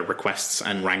preferences, like their requests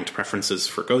and ranked preferences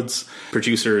for goods.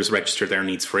 Producers register their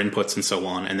needs for inputs and so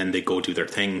on, and then they go do their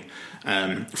thing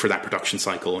for that production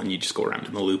cycle, and you just go around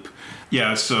in the loop.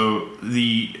 Yeah, so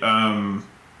the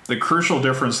crucial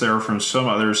difference there from some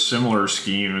other similar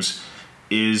schemes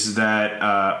is that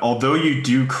although you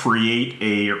do create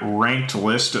a ranked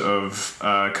list of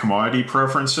commodity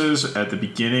preferences at the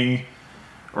beginning,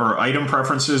 or item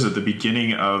preferences at the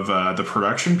beginning of the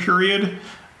production period,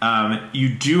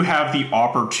 you do have the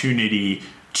opportunity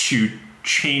to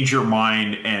change your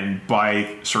mind and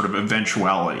buy sort of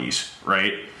eventualities,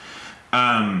 right?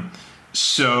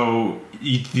 So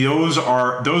those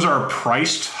are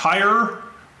priced higher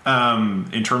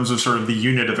in terms of sort of the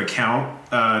unit of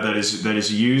account that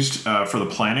is used for the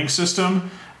planning system,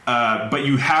 but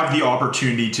you have the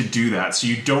opportunity to do that, so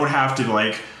you don't have to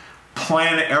like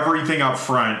plan everything up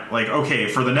front. Like, okay,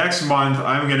 for the next month,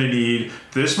 I'm going to need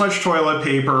this much toilet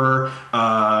paper,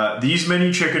 these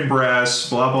many chicken breasts,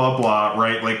 blah, blah, blah,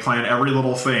 right? Like, plan every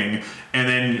little thing. And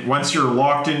then once you're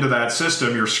locked into that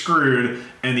system, you're screwed.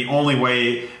 And the only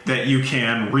way that you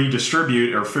can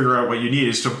redistribute or figure out what you need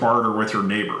is to barter with your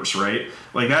neighbors, right?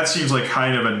 Like, that seems like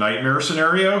kind of a nightmare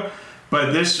scenario.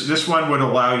 But this one would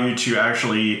allow you to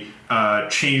actually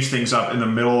change things up in the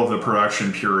middle of the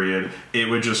production period. It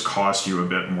would just cost you a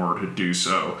bit more to do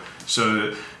so.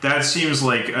 So that seems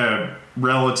like a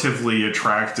relatively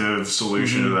attractive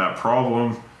solution to that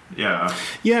problem. Yeah.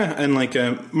 Yeah, and like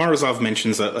Morozov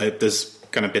mentions that there's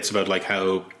kind of bits about like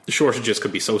how shortages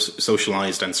could be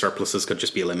socialized and surpluses could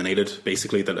just be eliminated,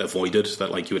 basically, that avoided,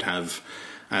 that like you would have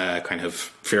kind of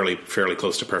fairly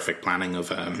close to perfect planning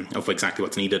of exactly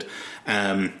what's needed.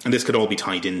 And this could all be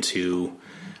tied into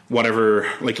whatever,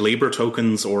 like labor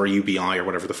tokens or UBI or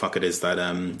whatever the fuck it is that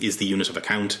is the unit of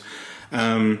account.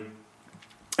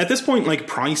 At this point, like,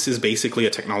 price is basically a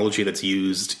technology that's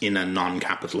used in a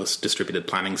non-capitalist distributed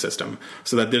planning system,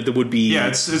 so that there would be... Yeah,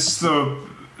 it's the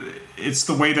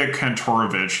way that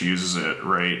Kantorovich uses it,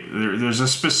 right? There's a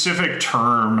specific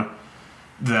term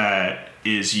that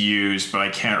is used, but I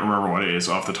can't remember what it is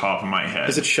off the top of my head.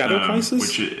 Is it shadow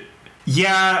prices?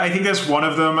 Yeah, I think that's one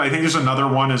of them. I think there's another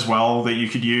one as well that you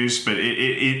could use, but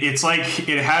it's like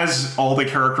it has all the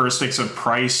characteristics of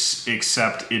price,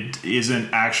 except it isn't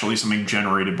actually something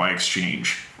generated by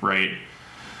exchange, right?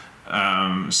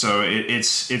 So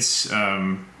it's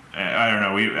I don't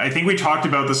know. I think we talked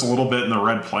about this a little bit in the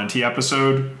Red Plenty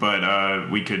episode,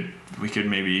 but we could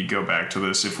maybe go back to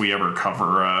this if we ever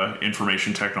cover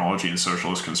information technology and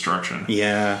socialist construction.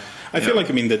 Yeah. I feel like,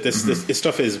 I mean, that this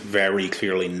stuff is very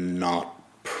clearly not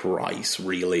price,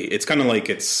 really. It's kind of like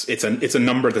it's a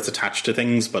number that's attached to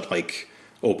things, but like,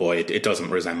 oh boy, it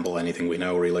doesn't resemble anything we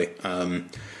know, really.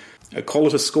 Call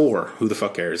it a score. Who the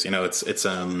fuck cares? You know, it's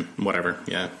whatever.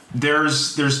 Yeah.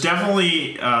 There's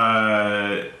definitely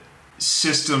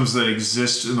systems that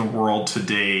exist in the world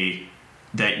today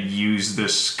that use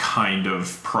this kind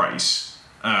of price.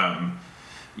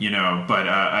 You know, but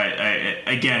I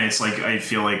again, it's like I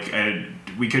feel like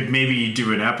we could maybe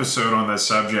do an episode on this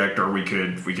subject, or we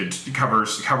could cover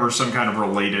some kind of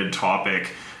related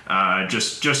topic,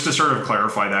 just to sort of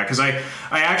clarify that, because I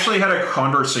actually had a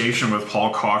conversation with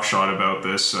Paul Cockshott about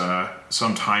this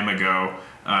some time ago,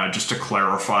 just to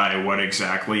clarify what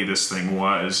exactly this thing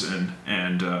was, and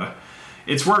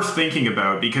it's worth thinking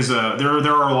about, because there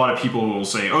are a lot of people who will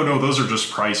say, oh no, those are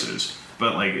just prices.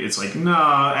 But like, it's like,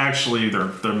 nah, actually they're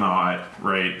not,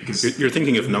 right? Because you're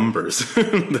thinking of numbers.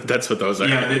 That's what those are.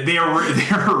 Yeah, they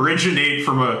originate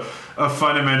from a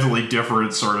fundamentally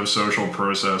different sort of social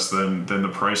process than the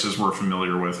prices we're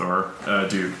familiar with are.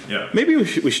 Dude, yeah. Maybe we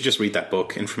should just read that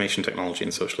book, Information Technology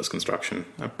and Socialist Construction.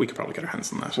 We could probably get our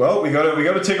hands on that. Well, we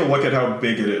gotta take a look at how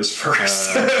big it is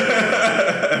first.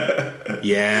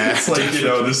 Yeah, it's like definitely. You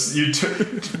know, this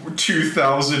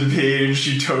 2,000-page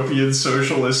utopian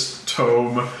socialist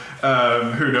tome.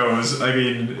 Who knows? I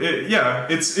mean,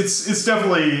 it's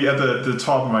definitely at the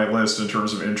top of my list in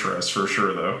terms of interest, for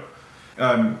sure, though.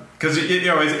 Because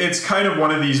it's kind of one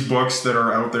of these books that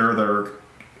are out there that are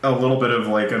a little bit of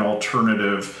like an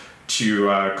alternative to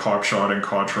Cockshott and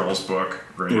Cottrell's book,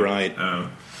 right? Right.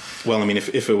 Well, I mean,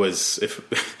 if it was if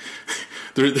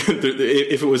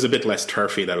it was a bit less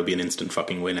turfy, that would be an instant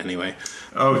fucking win anyway.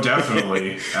 Oh,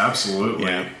 definitely. Absolutely.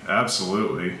 Yeah.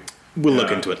 Absolutely. We'll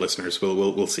look into it, listeners.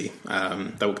 We'll see.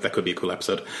 That could be a cool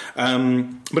episode.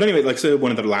 But anyway, like, so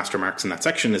one of the last remarks in that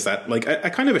section is that, like, a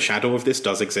kind of a shadow of this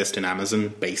does exist in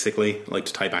Amazon, basically, like,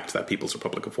 to tie back to that People's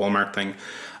Republic of Walmart thing.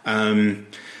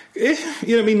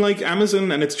 You know, I mean, like, Amazon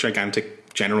and its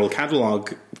gigantic general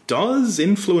catalog does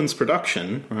influence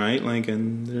production, right? Like,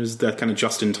 and there's that kind of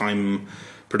just-in-time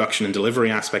production and delivery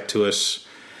aspect to it.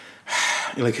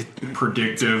 Like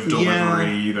predictive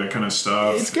delivery, that kind of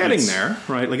stuff. It's getting there,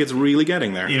 right? Like, it's really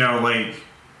getting there. You know, like,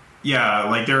 yeah,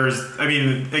 like there's, I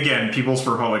mean, again, People's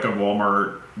Republic of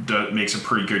Walmart makes a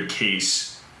pretty good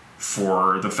case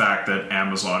for the fact that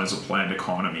Amazon is a planned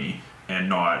economy and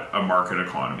not a market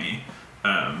economy.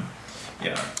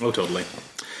 Yeah. Oh, totally.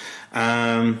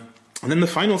 And then the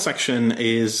final section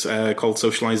is called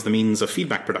Socialize the Means of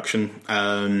Feedback Production,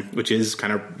 which is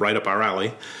kind of right up our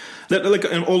alley. Like,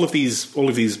 and all of these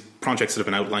projects that have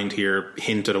been outlined here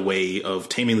hint at a way of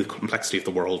taming the complexity of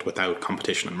the world without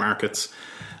competition and markets.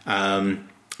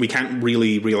 We can't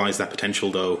really realize that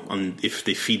potential, though, if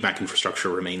the feedback infrastructure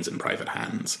remains in private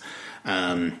hands.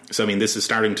 So, I mean, this is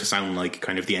starting to sound like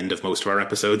kind of the end of most of our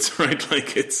episodes, right?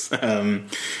 Like, it's we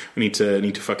need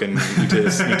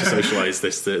to socialize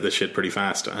this shit pretty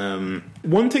fast.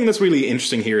 One thing that's really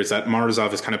interesting here is that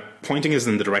Morozov is kind of pointing us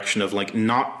in the direction of, like,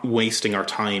 not wasting our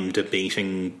time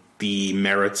debating the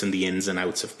merits and the ins and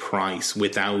outs of price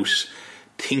without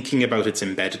thinking about its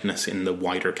embeddedness in the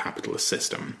wider capitalist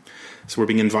system. So we're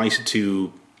being invited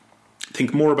to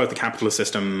think more about the capitalist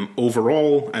system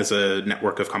overall as a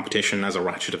network of competition, as a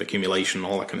ratchet of accumulation,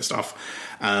 all that kind of stuff.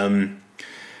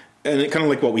 And it kind of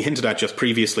like what we hinted at just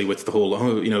previously with the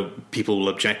whole, people will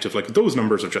object of, like, those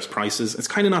numbers are just prices. It's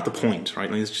kind of not the point, right?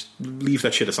 Let's just leave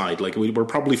that shit aside. Like, we're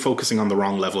probably focusing on the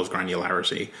wrong level of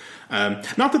granularity.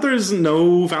 Not that there's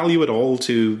no value at all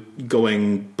to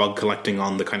going bug collecting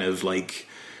on the kind of, like,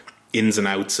 ins and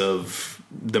outs of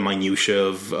the minutiae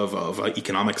of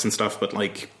economics and stuff, but,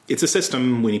 like, it's a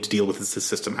system. We need to deal with it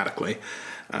systematically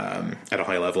at a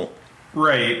high level.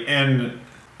 Right, and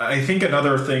I think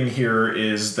another thing here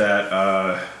is that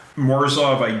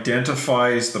Morozov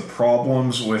identifies the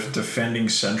problems with defending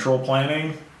central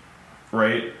planning,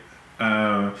 right?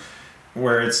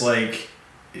 Where it's like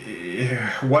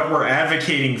what we're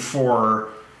advocating for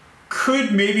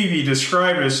could maybe be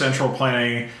described as central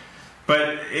planning,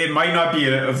 but it might not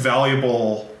be a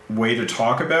valuable way to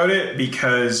talk about it,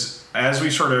 because as we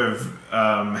sort of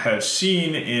have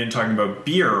seen in talking about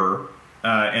beer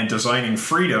and designing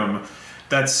freedom,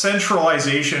 that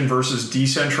centralization versus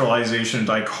decentralization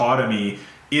dichotomy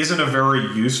isn't a very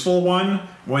useful one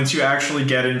once you actually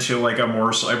get into, like, a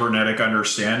more cybernetic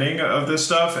understanding of this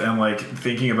stuff and, like,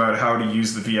 thinking about how to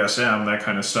use the VSM, that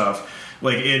kind of stuff.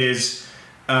 Like, it is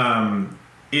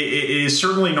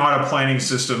certainly not a planning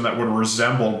system that would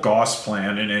resemble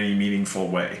Gosplan in any meaningful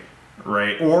way,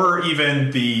 right? Or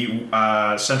even the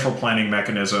central planning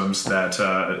mechanisms that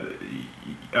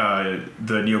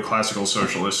the neoclassical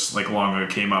socialists, like, long ago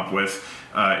came up with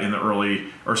in the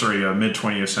mid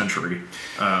 20th century.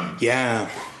 Yeah.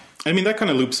 I mean, that kind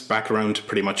of loops back around to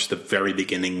pretty much the very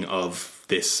beginning of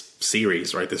this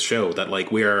series, right? This show, that,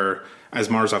 like, we're, as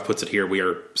Morozov puts it here, we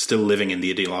are still living in the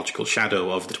ideological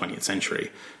shadow of the 20th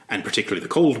century, and particularly the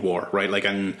Cold War, right? Like,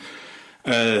 and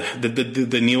the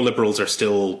neoliberals are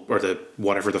still, or the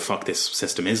whatever the fuck this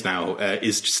system is now,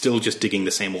 is still just digging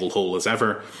the same old hole as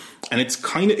ever. And it's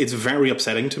very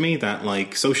upsetting to me that,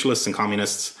 like, socialists and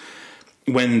communists,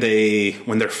 when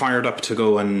they're fired up to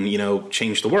go and,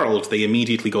 change the world, they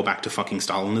immediately go back to fucking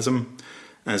Stalinism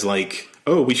as, like,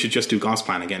 oh, we should just do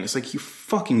Gosplan again. It's like, you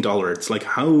fucking dullards. Like,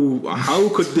 how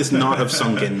could this not have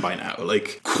sunk in by now?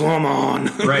 Like, come on.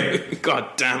 Right. God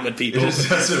damn it, people. It just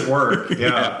doesn't work.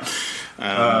 Yeah.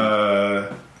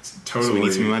 Totally. So we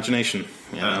need some imagination.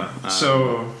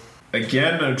 So,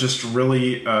 again, I'm just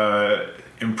really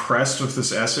impressed with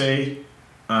this essay.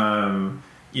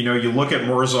 You look at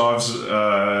Morozov's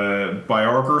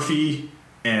biography,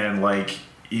 and, like,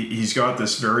 he's got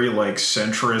this very, like,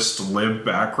 centrist lib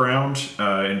background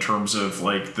in terms of,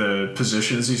 like, the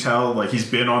positions he's held. Like, he's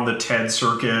been on the TED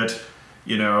circuit,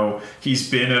 he's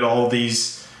been at all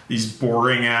these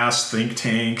boring ass think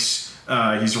tanks.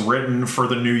 He's written for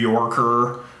the New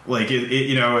Yorker. Like,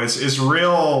 it's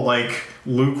real, like,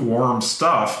 lukewarm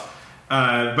stuff.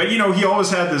 But he always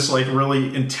had this, like,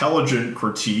 really intelligent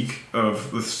critique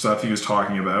of the stuff he was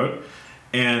talking about,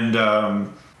 and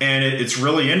it's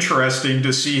really interesting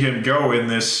to see him go in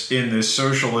this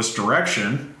socialist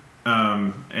direction.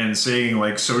 and saying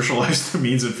like socialize the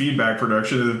means of feedback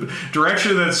production, a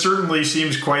direction that certainly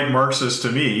seems quite Marxist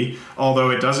to me,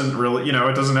 although it doesn't really,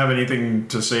 it doesn't have anything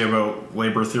to say about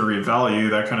labor theory of value,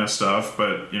 that kind of stuff,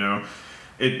 but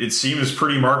it seems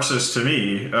pretty Marxist to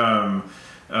me, and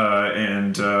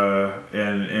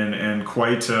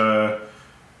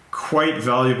quite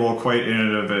valuable, quite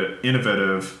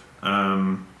innovative.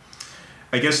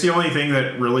 I guess the only thing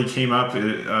that really came up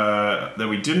that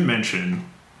we didn't mention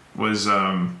was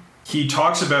he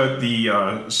talks about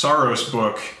the Saros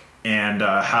book and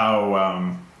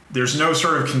how there's no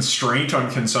sort of constraint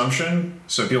on consumption,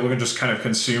 so people can just kind of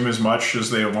consume as much as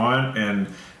they want,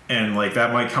 and like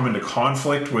that might come into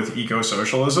conflict with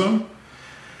eco-socialism.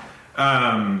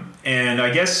 And I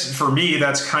guess for me,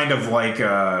 that's kind of like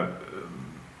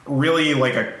really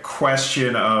like a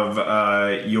question of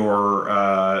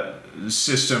your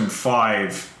System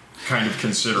 5 kind of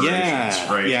considerations,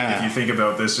 right? Yeah. If you think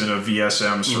about this in a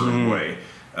VSM sort of way,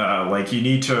 like you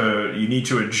need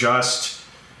to adjust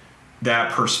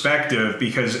that perspective,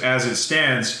 because as it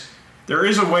stands, there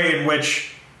is a way in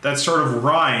which that sort of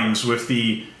rhymes with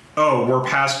the we're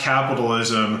past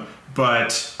capitalism,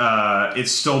 but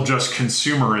it's still just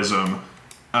consumerism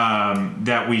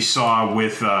that we saw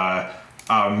with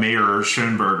Mayer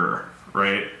Schoenberger,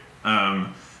 right?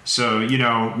 So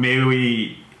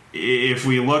maybe if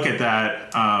we look at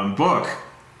that book,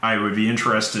 I would be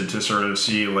interested to sort of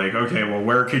see like, okay, well,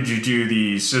 where could you do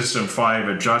the System 5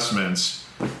 adjustments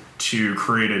to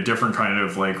create a different kind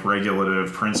of like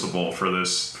regulative principle for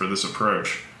this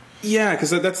approach? Yeah, because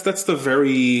that's the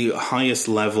very highest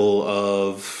level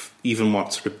of even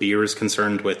what sort of Beer is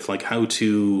concerned with, like how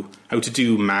to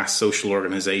do mass social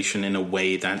organization in a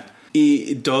way that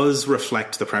it does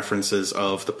reflect the preferences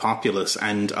of the populace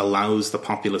and allows the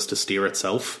populace to steer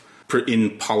itself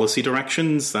in policy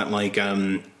directions that like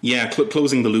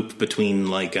closing the loop between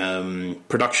like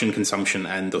production, consumption,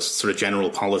 and those sort of general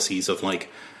policies of like,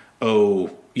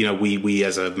 we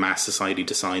as a mass society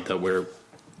decide that we're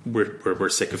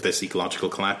sick of this ecological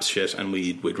collapse shit, and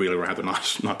we'd really rather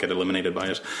not get eliminated by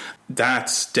it.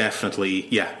 That's definitely,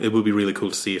 it would be really cool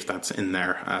to see if that's in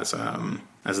there as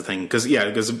a thing. Because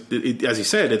as you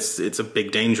said, it's a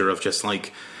big danger of just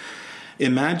like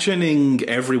imagining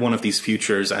every one of these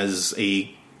futures as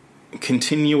a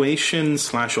continuation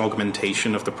 /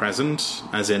 augmentation of the present,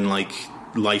 as in like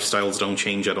lifestyles don't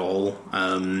change at all.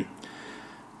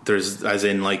 There's, as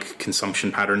in, like,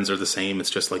 consumption patterns are the same.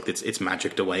 It's just like it's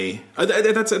magicked away.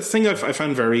 That's a thing I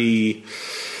found very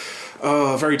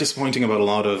disappointing about a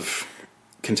lot of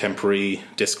contemporary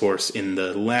discourse in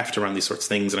the left around these sorts of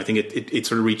things. And I think it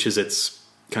sort of reaches its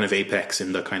kind of apex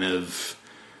in the kind of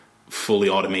fully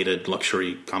automated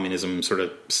luxury communism sort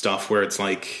of stuff, where it's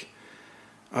like,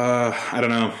 I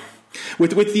don't know.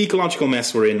 With the ecological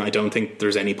mess we're in, I don't think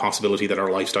there's any possibility that our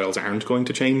lifestyles aren't going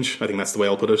to change. I think that's the way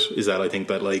I'll put it, is that I think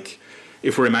that, like,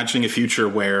 if we're imagining a future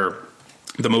where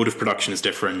the mode of production is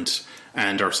different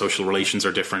and our social relations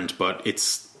are different, but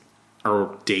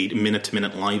our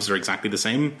minute-to-minute lives are exactly the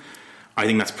same, I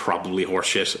think that's probably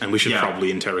horseshit, and we should probably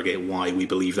interrogate why we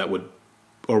believe that would,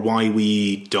 or why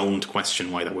we don't question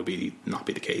why that would not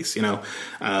be the case,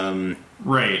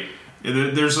 Right.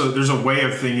 There's a way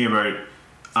of thinking about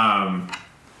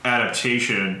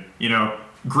adaptation.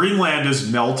 Greenland is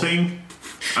melting.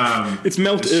 It's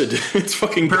melted. It's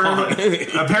fucking gone.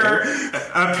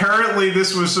 Apparently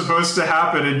this was supposed to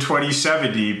happen in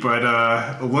 2070, but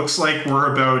it looks like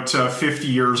we're about 50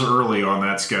 years early on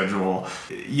that schedule.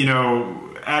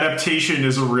 Adaptation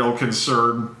is a real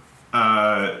concern.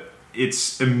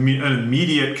 It's an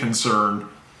immediate concern,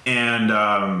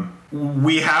 and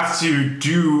we have to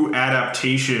do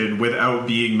adaptation without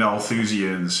being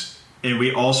Malthusians. And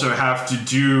we also have to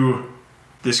do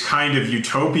this kind of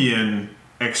utopian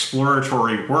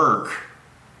exploratory work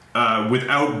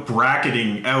without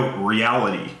bracketing out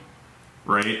reality,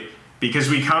 right? Because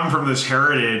we come from this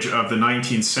heritage of the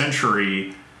 19th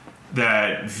century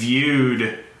that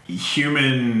viewed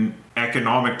human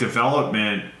economic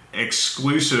development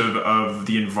exclusive of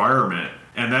the environment.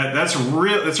 And that's a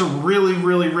really,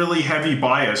 really, really heavy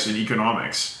bias in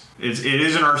economics. It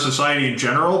is in our society in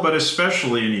general, but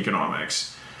especially in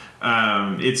economics.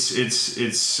 There's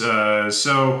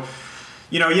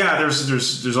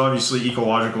obviously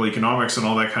ecological economics and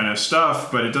all that kind of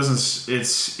stuff, but it doesn't.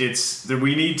 It's that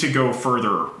we need to go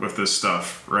further with this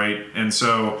stuff, right? And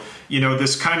so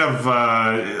this kind of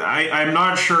I'm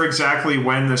not sure exactly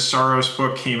when the Saros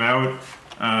book came out.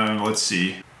 Let's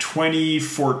see,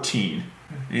 2014.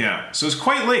 Yeah, so it's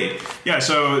quite late.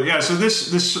 So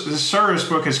this Saros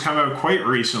book has come out quite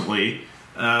recently,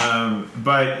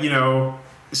 but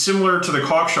similar to the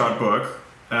Cockshot book,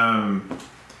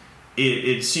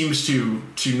 it seems to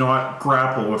not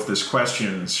grapple with this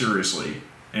question seriously,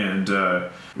 and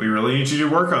we really need to do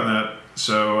work on that.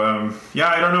 So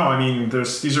I don't know. I mean,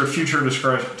 these are future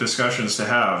discussions to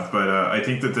have, but I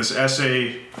think that this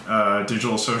essay,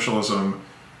 Digital Socialism,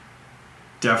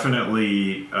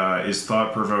 definitely is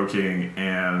thought-provoking,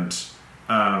 and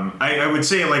I would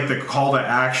say like the call to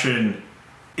action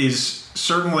is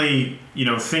certainly,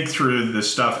 think through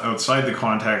this stuff outside the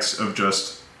context of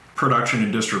just production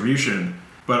and distribution,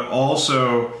 but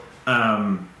also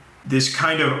this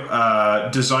kind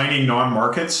of designing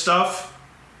non-market stuff.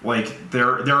 Like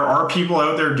there are people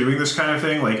out there doing this kind of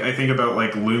thing. Like I think about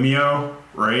like Lumio,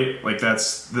 right? Like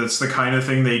that's the kind of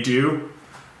thing they do.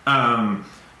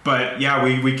 But yeah,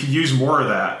 we could use more of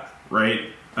that, right?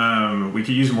 We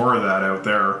could use more of that out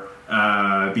there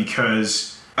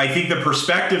because I think the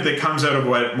perspective that comes out of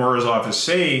what Morozov is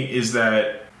saying is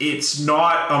that it's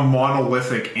not a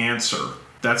monolithic answer.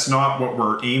 That's not what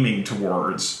we're aiming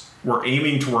towards. We're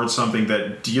aiming towards something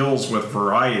that deals with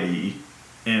variety.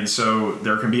 And so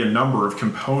there can be a number of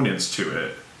components to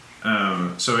it.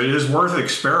 So it is worth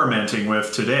experimenting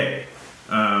with today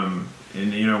in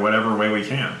whatever way we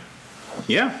can.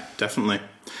 Yeah, definitely.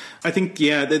 I think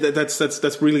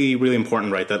that's really, really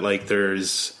important, right? That like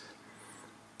there's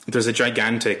a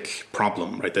gigantic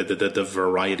problem, right? The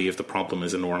variety of the problem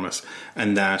is enormous,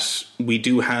 and that we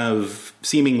do have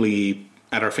seemingly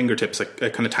at our fingertips a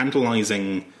kind of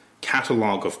tantalizing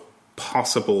catalogue of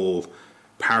possible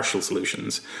partial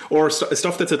solutions, or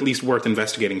stuff that's at least worth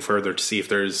investigating further to see if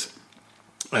there's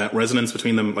resonance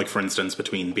between them. Like, for instance,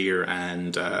 between beer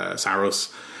and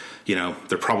Saros,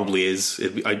 there probably is.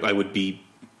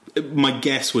 My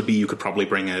guess would be you could probably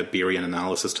bring a Beerian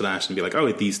analysis to that and be like,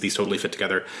 oh, these totally fit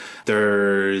together.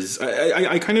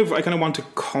 I kind of want to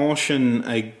caution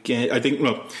again. I think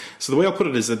so the way I'll put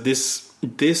it is that this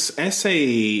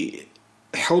essay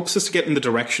helps us to get in the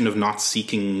direction of not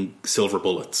seeking silver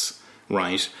bullets.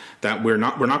 Right, that we're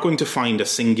not going to find a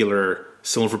singular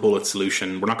silver bullet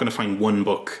solution. We're not going to find one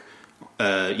book,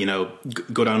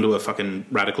 go down to a fucking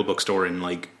radical bookstore in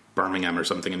like Birmingham or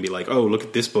something and be like, oh, look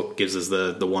at this book gives us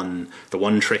the one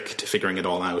trick to figuring it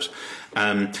all out.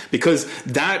 Because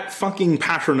that fucking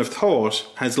pattern of thought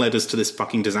has led us to this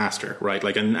fucking disaster, right?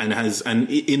 Like, and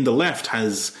in the left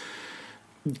has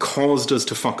caused us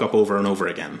to fuck up over and over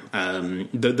again.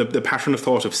 The pattern of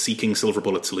thought of seeking silver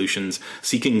bullet solutions,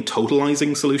 seeking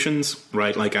totalizing solutions,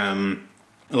 right? I don't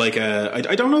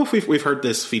know if we've heard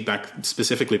this feedback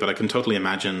specifically, but I can totally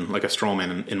imagine like a straw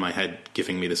man in my head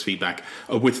giving me this feedback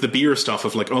with the beer stuff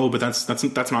of like, oh, but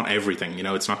that's not everything.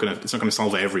 It's not gonna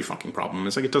solve every fucking problem.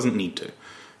 It's like it doesn't need to.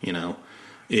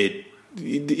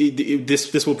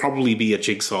 This will probably be a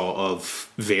jigsaw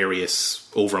of various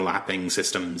overlapping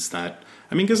systems that.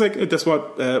 I mean, because like that's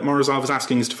what Morozov is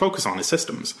asking us to focus on is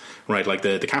systems, right? Like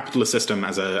the capitalist system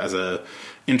as a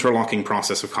interlocking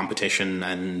process of competition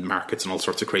and markets and all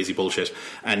sorts of crazy bullshit,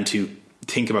 and to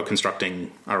think about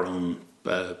constructing our own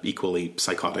equally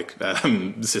psychotic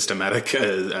systematic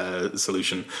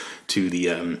solution to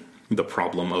the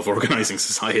problem of organizing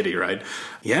society, right?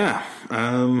 Yeah,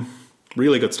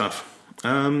 really good stuff.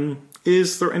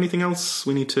 Is there anything else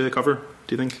we need to cover,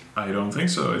 do you think? I don't think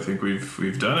so. I think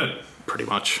we've done it. Pretty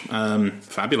much.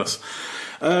 Fabulous.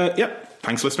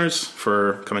 Thanks, listeners,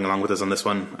 for coming along with us on this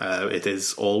one. It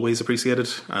is always appreciated.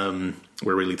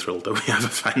 We're really thrilled that we have a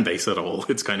fan base at all.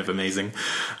 It's kind of amazing.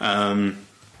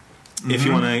 If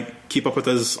you want to keep up with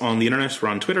us on the internet, we're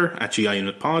on Twitter at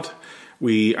GIUnitPod.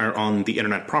 We are on the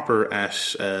internet proper at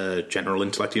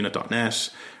generalintellectunit.net.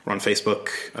 We're on Facebook.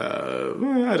 I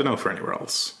don't know for anywhere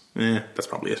else. That's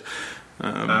probably it.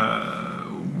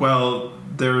 Well,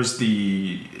 there's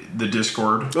the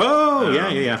Discord. Oh,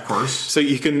 yeah. Of course. So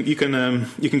you can go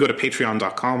to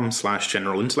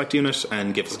patreon.com/generalintellectunit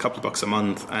and give us a couple of bucks a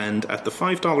month, and at the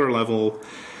 $5 level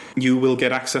you will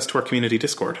get access to our community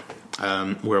Discord,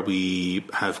 where we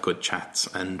have good chats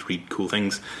and read cool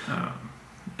things.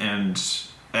 And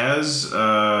as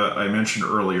I mentioned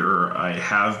earlier, I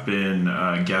have been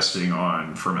guesting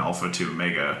on From Alpha to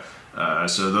Omega.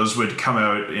 So those would come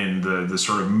out in the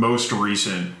sort of most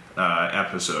recent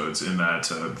episodes in that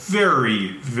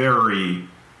very, very,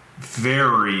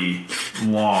 very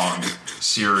long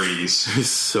series.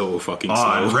 So fucking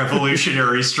on slow.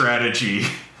 Revolutionary strategy.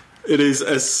 It is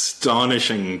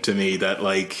astonishing to me that,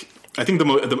 like, I think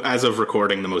as of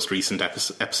recording, the most recent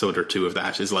episode or two of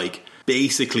that is like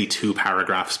basically 2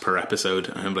 paragraphs per episode.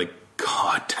 And I'm like,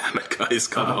 God damn it, guys,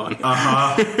 come on.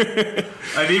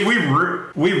 I mean, we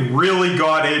really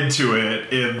got into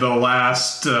it in the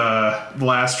last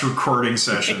recording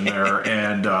session there,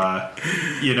 and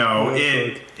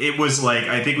it was like,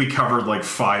 I think we covered like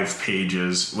 5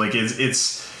 pages. Like it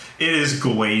is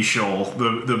glacial,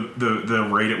 the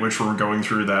rate at which we're going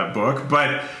through that book,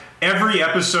 but every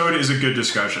episode is a good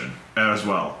discussion as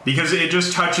well, because it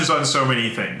just touches on so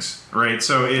many things, right?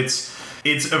 So it's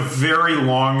a very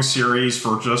long series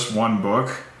for just one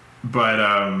book, but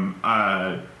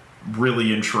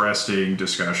really interesting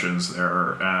discussions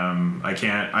there. I'm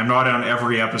not on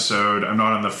every episode. I'm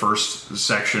not on the first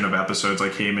section of episodes. I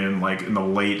came in like in the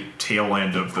late tail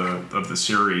end of the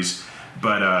series.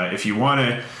 But if you want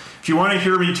to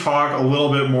hear me talk a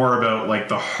little bit more about like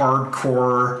the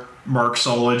hardcore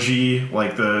Marxology,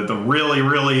 like the really,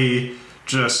 really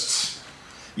just,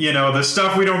 the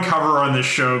stuff we don't cover on this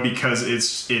show because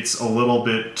it's a little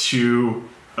bit too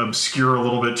obscure, a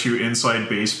little bit too inside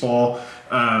baseball,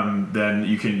 then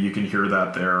you can hear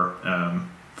that there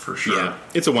for sure. Yeah,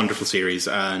 it's a wonderful series,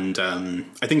 and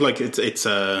I think like it's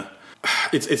the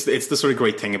sort of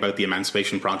great thing about the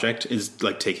Emancipation Project is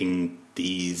like taking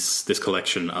this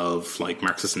collection of like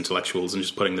Marxist intellectuals and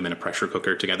just putting them in a pressure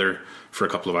cooker together for a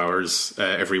couple of hours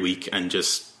every week, and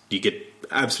just you get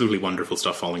absolutely wonderful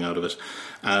stuff falling out of it.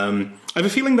 I have a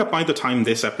feeling that by the time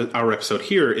our episode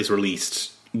here is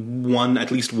released,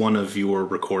 at least one of your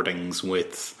recordings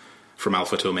from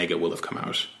Alpha to Omega will have come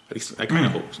out. At least I kind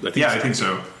of hope. I think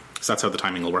so. So that's how the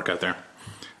timing will work out there.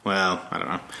 Well, I don't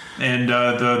know. And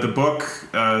the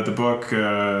book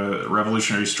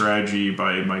Revolutionary Strategy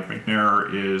by Mike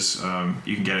McNair is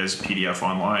you can get it as a PDF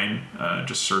online.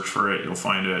 Just search for it, you'll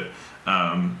find it.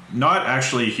 Not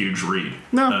actually a huge read.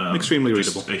 No, extremely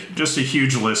readable. Just a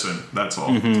huge listen. That's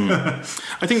all.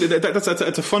 I think that's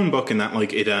a fun book in that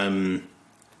like it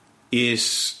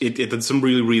had some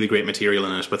really, really great material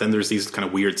in it, but then there's these kind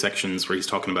of weird sections where he's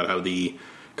talking about how the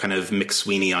kind of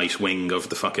McSweeneyite wing of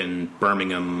the fucking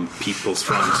Birmingham People's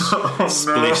Front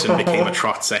split and became a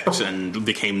trot sect and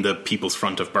became the People's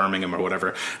Front of Birmingham or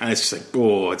whatever. And it's just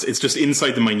like, it's just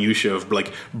inside the minutiae of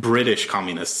like British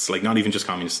communists, like not even just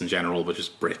communists in general, but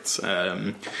just Brits.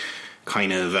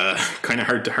 Kind of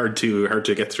hard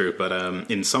to get through, but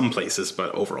in some places,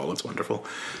 but overall it's wonderful.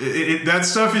 That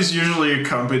stuff is usually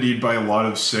accompanied by a lot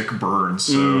of sick burns,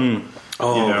 so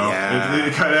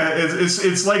yeah,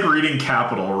 it's like reading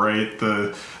Capital, right?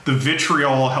 The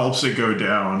vitriol helps it go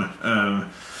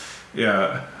down.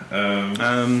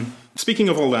 Speaking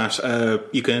of all that,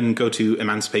 you can go to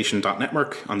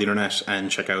emancipation.network on the internet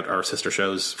and check out our sister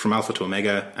shows From Alpha to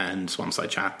Omega and Swampside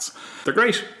Chats. They're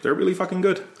great. They're really fucking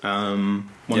good.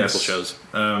 Wonderful shows.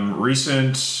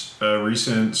 Recent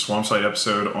Swampside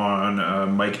episode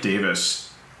on Mike Davis.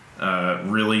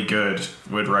 Really good.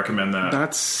 Would recommend that.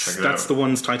 That's the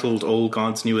ones titled Old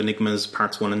Gods, New Enigmas,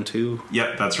 Parts 1 and 2.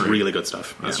 Yeah, that's right. Really good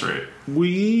stuff. That's right.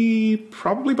 We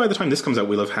probably, by the time this comes out,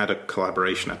 we'll have had a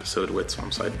collaboration episode with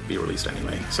Swampside be released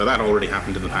anyway. So that already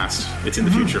happened in the past. It's in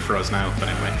the future for us now, but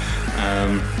anyway.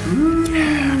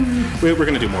 We're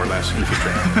going to do more of that in the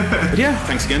future. But yeah,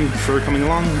 thanks again for coming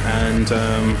along, and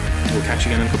we'll catch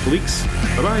you again in a couple of weeks.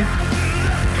 Bye-bye.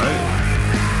 Bye.